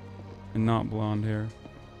 And not blonde hair.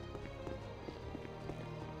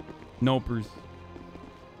 Nopers.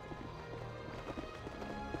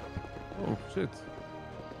 Oh, shit.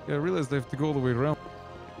 Yeah, I realized they have to go all the way around.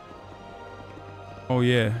 Oh,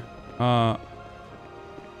 yeah.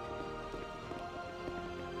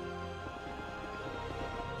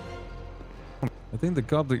 I think the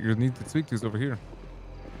cop that you need to speak to is over here.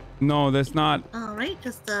 No, that's not. All right,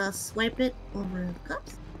 just swipe it over the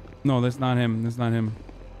cups. No, that's not him. That's not him.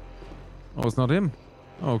 Oh, it's not him?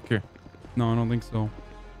 Oh, okay. No, I don't think so.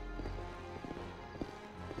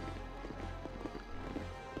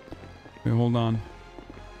 Wait, hold on.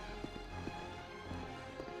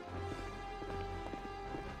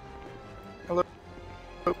 Hello.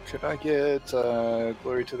 Could I get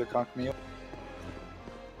glory to the conch meal?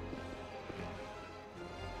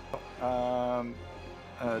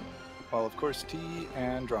 Well, of course, tea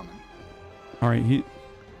and Drummond. All right,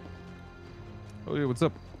 Oh, yeah, what's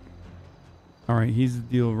up? All right, he's the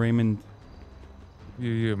deal, Raymond.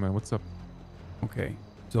 Yeah, man, what's up? Okay,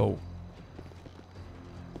 so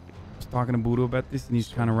I was talking to Budo about this, and he's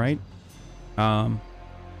kind of right.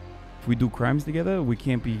 If we do crimes together, we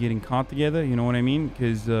can't be getting caught together. You know what I mean?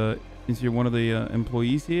 Because since you're one of the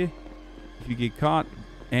employees here, if you get caught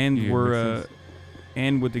and we're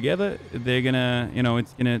together, they're gonna,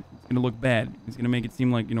 it's gonna look bad. It's gonna make it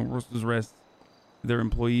seem like Roosters Rest, their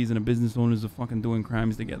employees and the business owners are fucking doing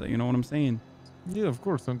crimes together. You know what I'm saying? Yeah, of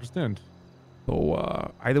course, I understand.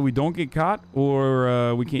 So either we don't get caught,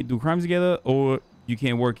 or we can't do crimes together, or you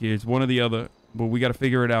can't work here. It's one or the other. But we got to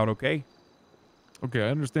figure it out, okay? Okay, I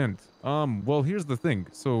understand. Well, here's the thing.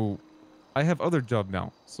 So, I have other job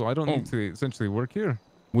now, so I don't need to essentially work here.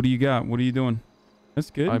 What do you got? What are you doing? That's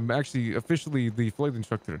good. I'm actually officially the flight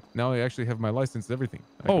instructor. Now I actually have my license and everything.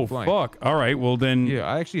 Oh, fuck. All right, well then... Yeah,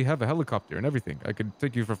 I actually have a helicopter and everything. I could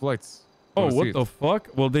take you for flights. Oh, what the fuck?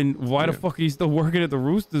 Well then, why the fuck are you still working at the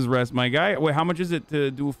Roosters Rest, my guy? Wait, how much is it to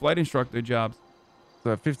do flight instructor jobs?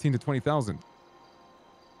 15 to 20,000.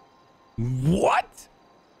 What?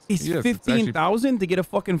 It's 15,000 to get a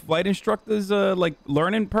fucking flight instructor's like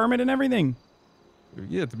learning permit and everything?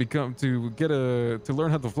 Yeah, to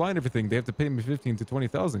learn how to fly and everything, they have to pay me 15 to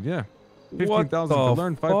 20,000. Yeah, 15,000 to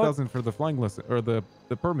learn, 5,000 for the flying lesson or the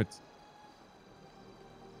permits.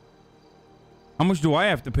 How much do I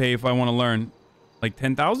have to pay if I want to learn? Like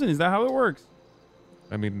 10,000? Is that how it works?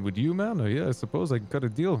 I mean, would you, man? Yeah, I suppose I can cut a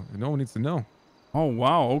deal. No one needs to know. Oh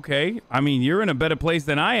wow, okay. I mean, you're in a better place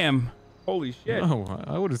than I am. Holy shit. No,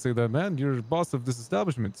 I wouldn't say that, man. You're the boss of this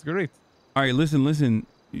establishment. It's great. All right, listen.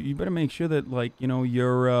 You better make sure that, like,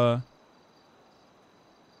 you're,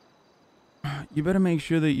 you better make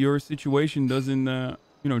sure that your situation doesn't,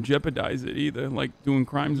 jeopardize it either, like doing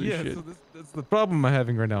crimes and shit. So that's the problem I'm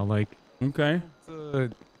having right now. Like, okay.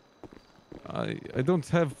 I don't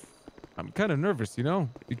have, I'm kind of nervous,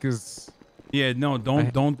 because. Yeah, no,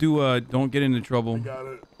 don't get into trouble. I got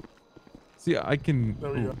it. See, I can.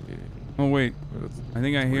 There we go. Yeah. Oh, wait. I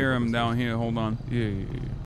think I hear him down here. Hold on. Yeah.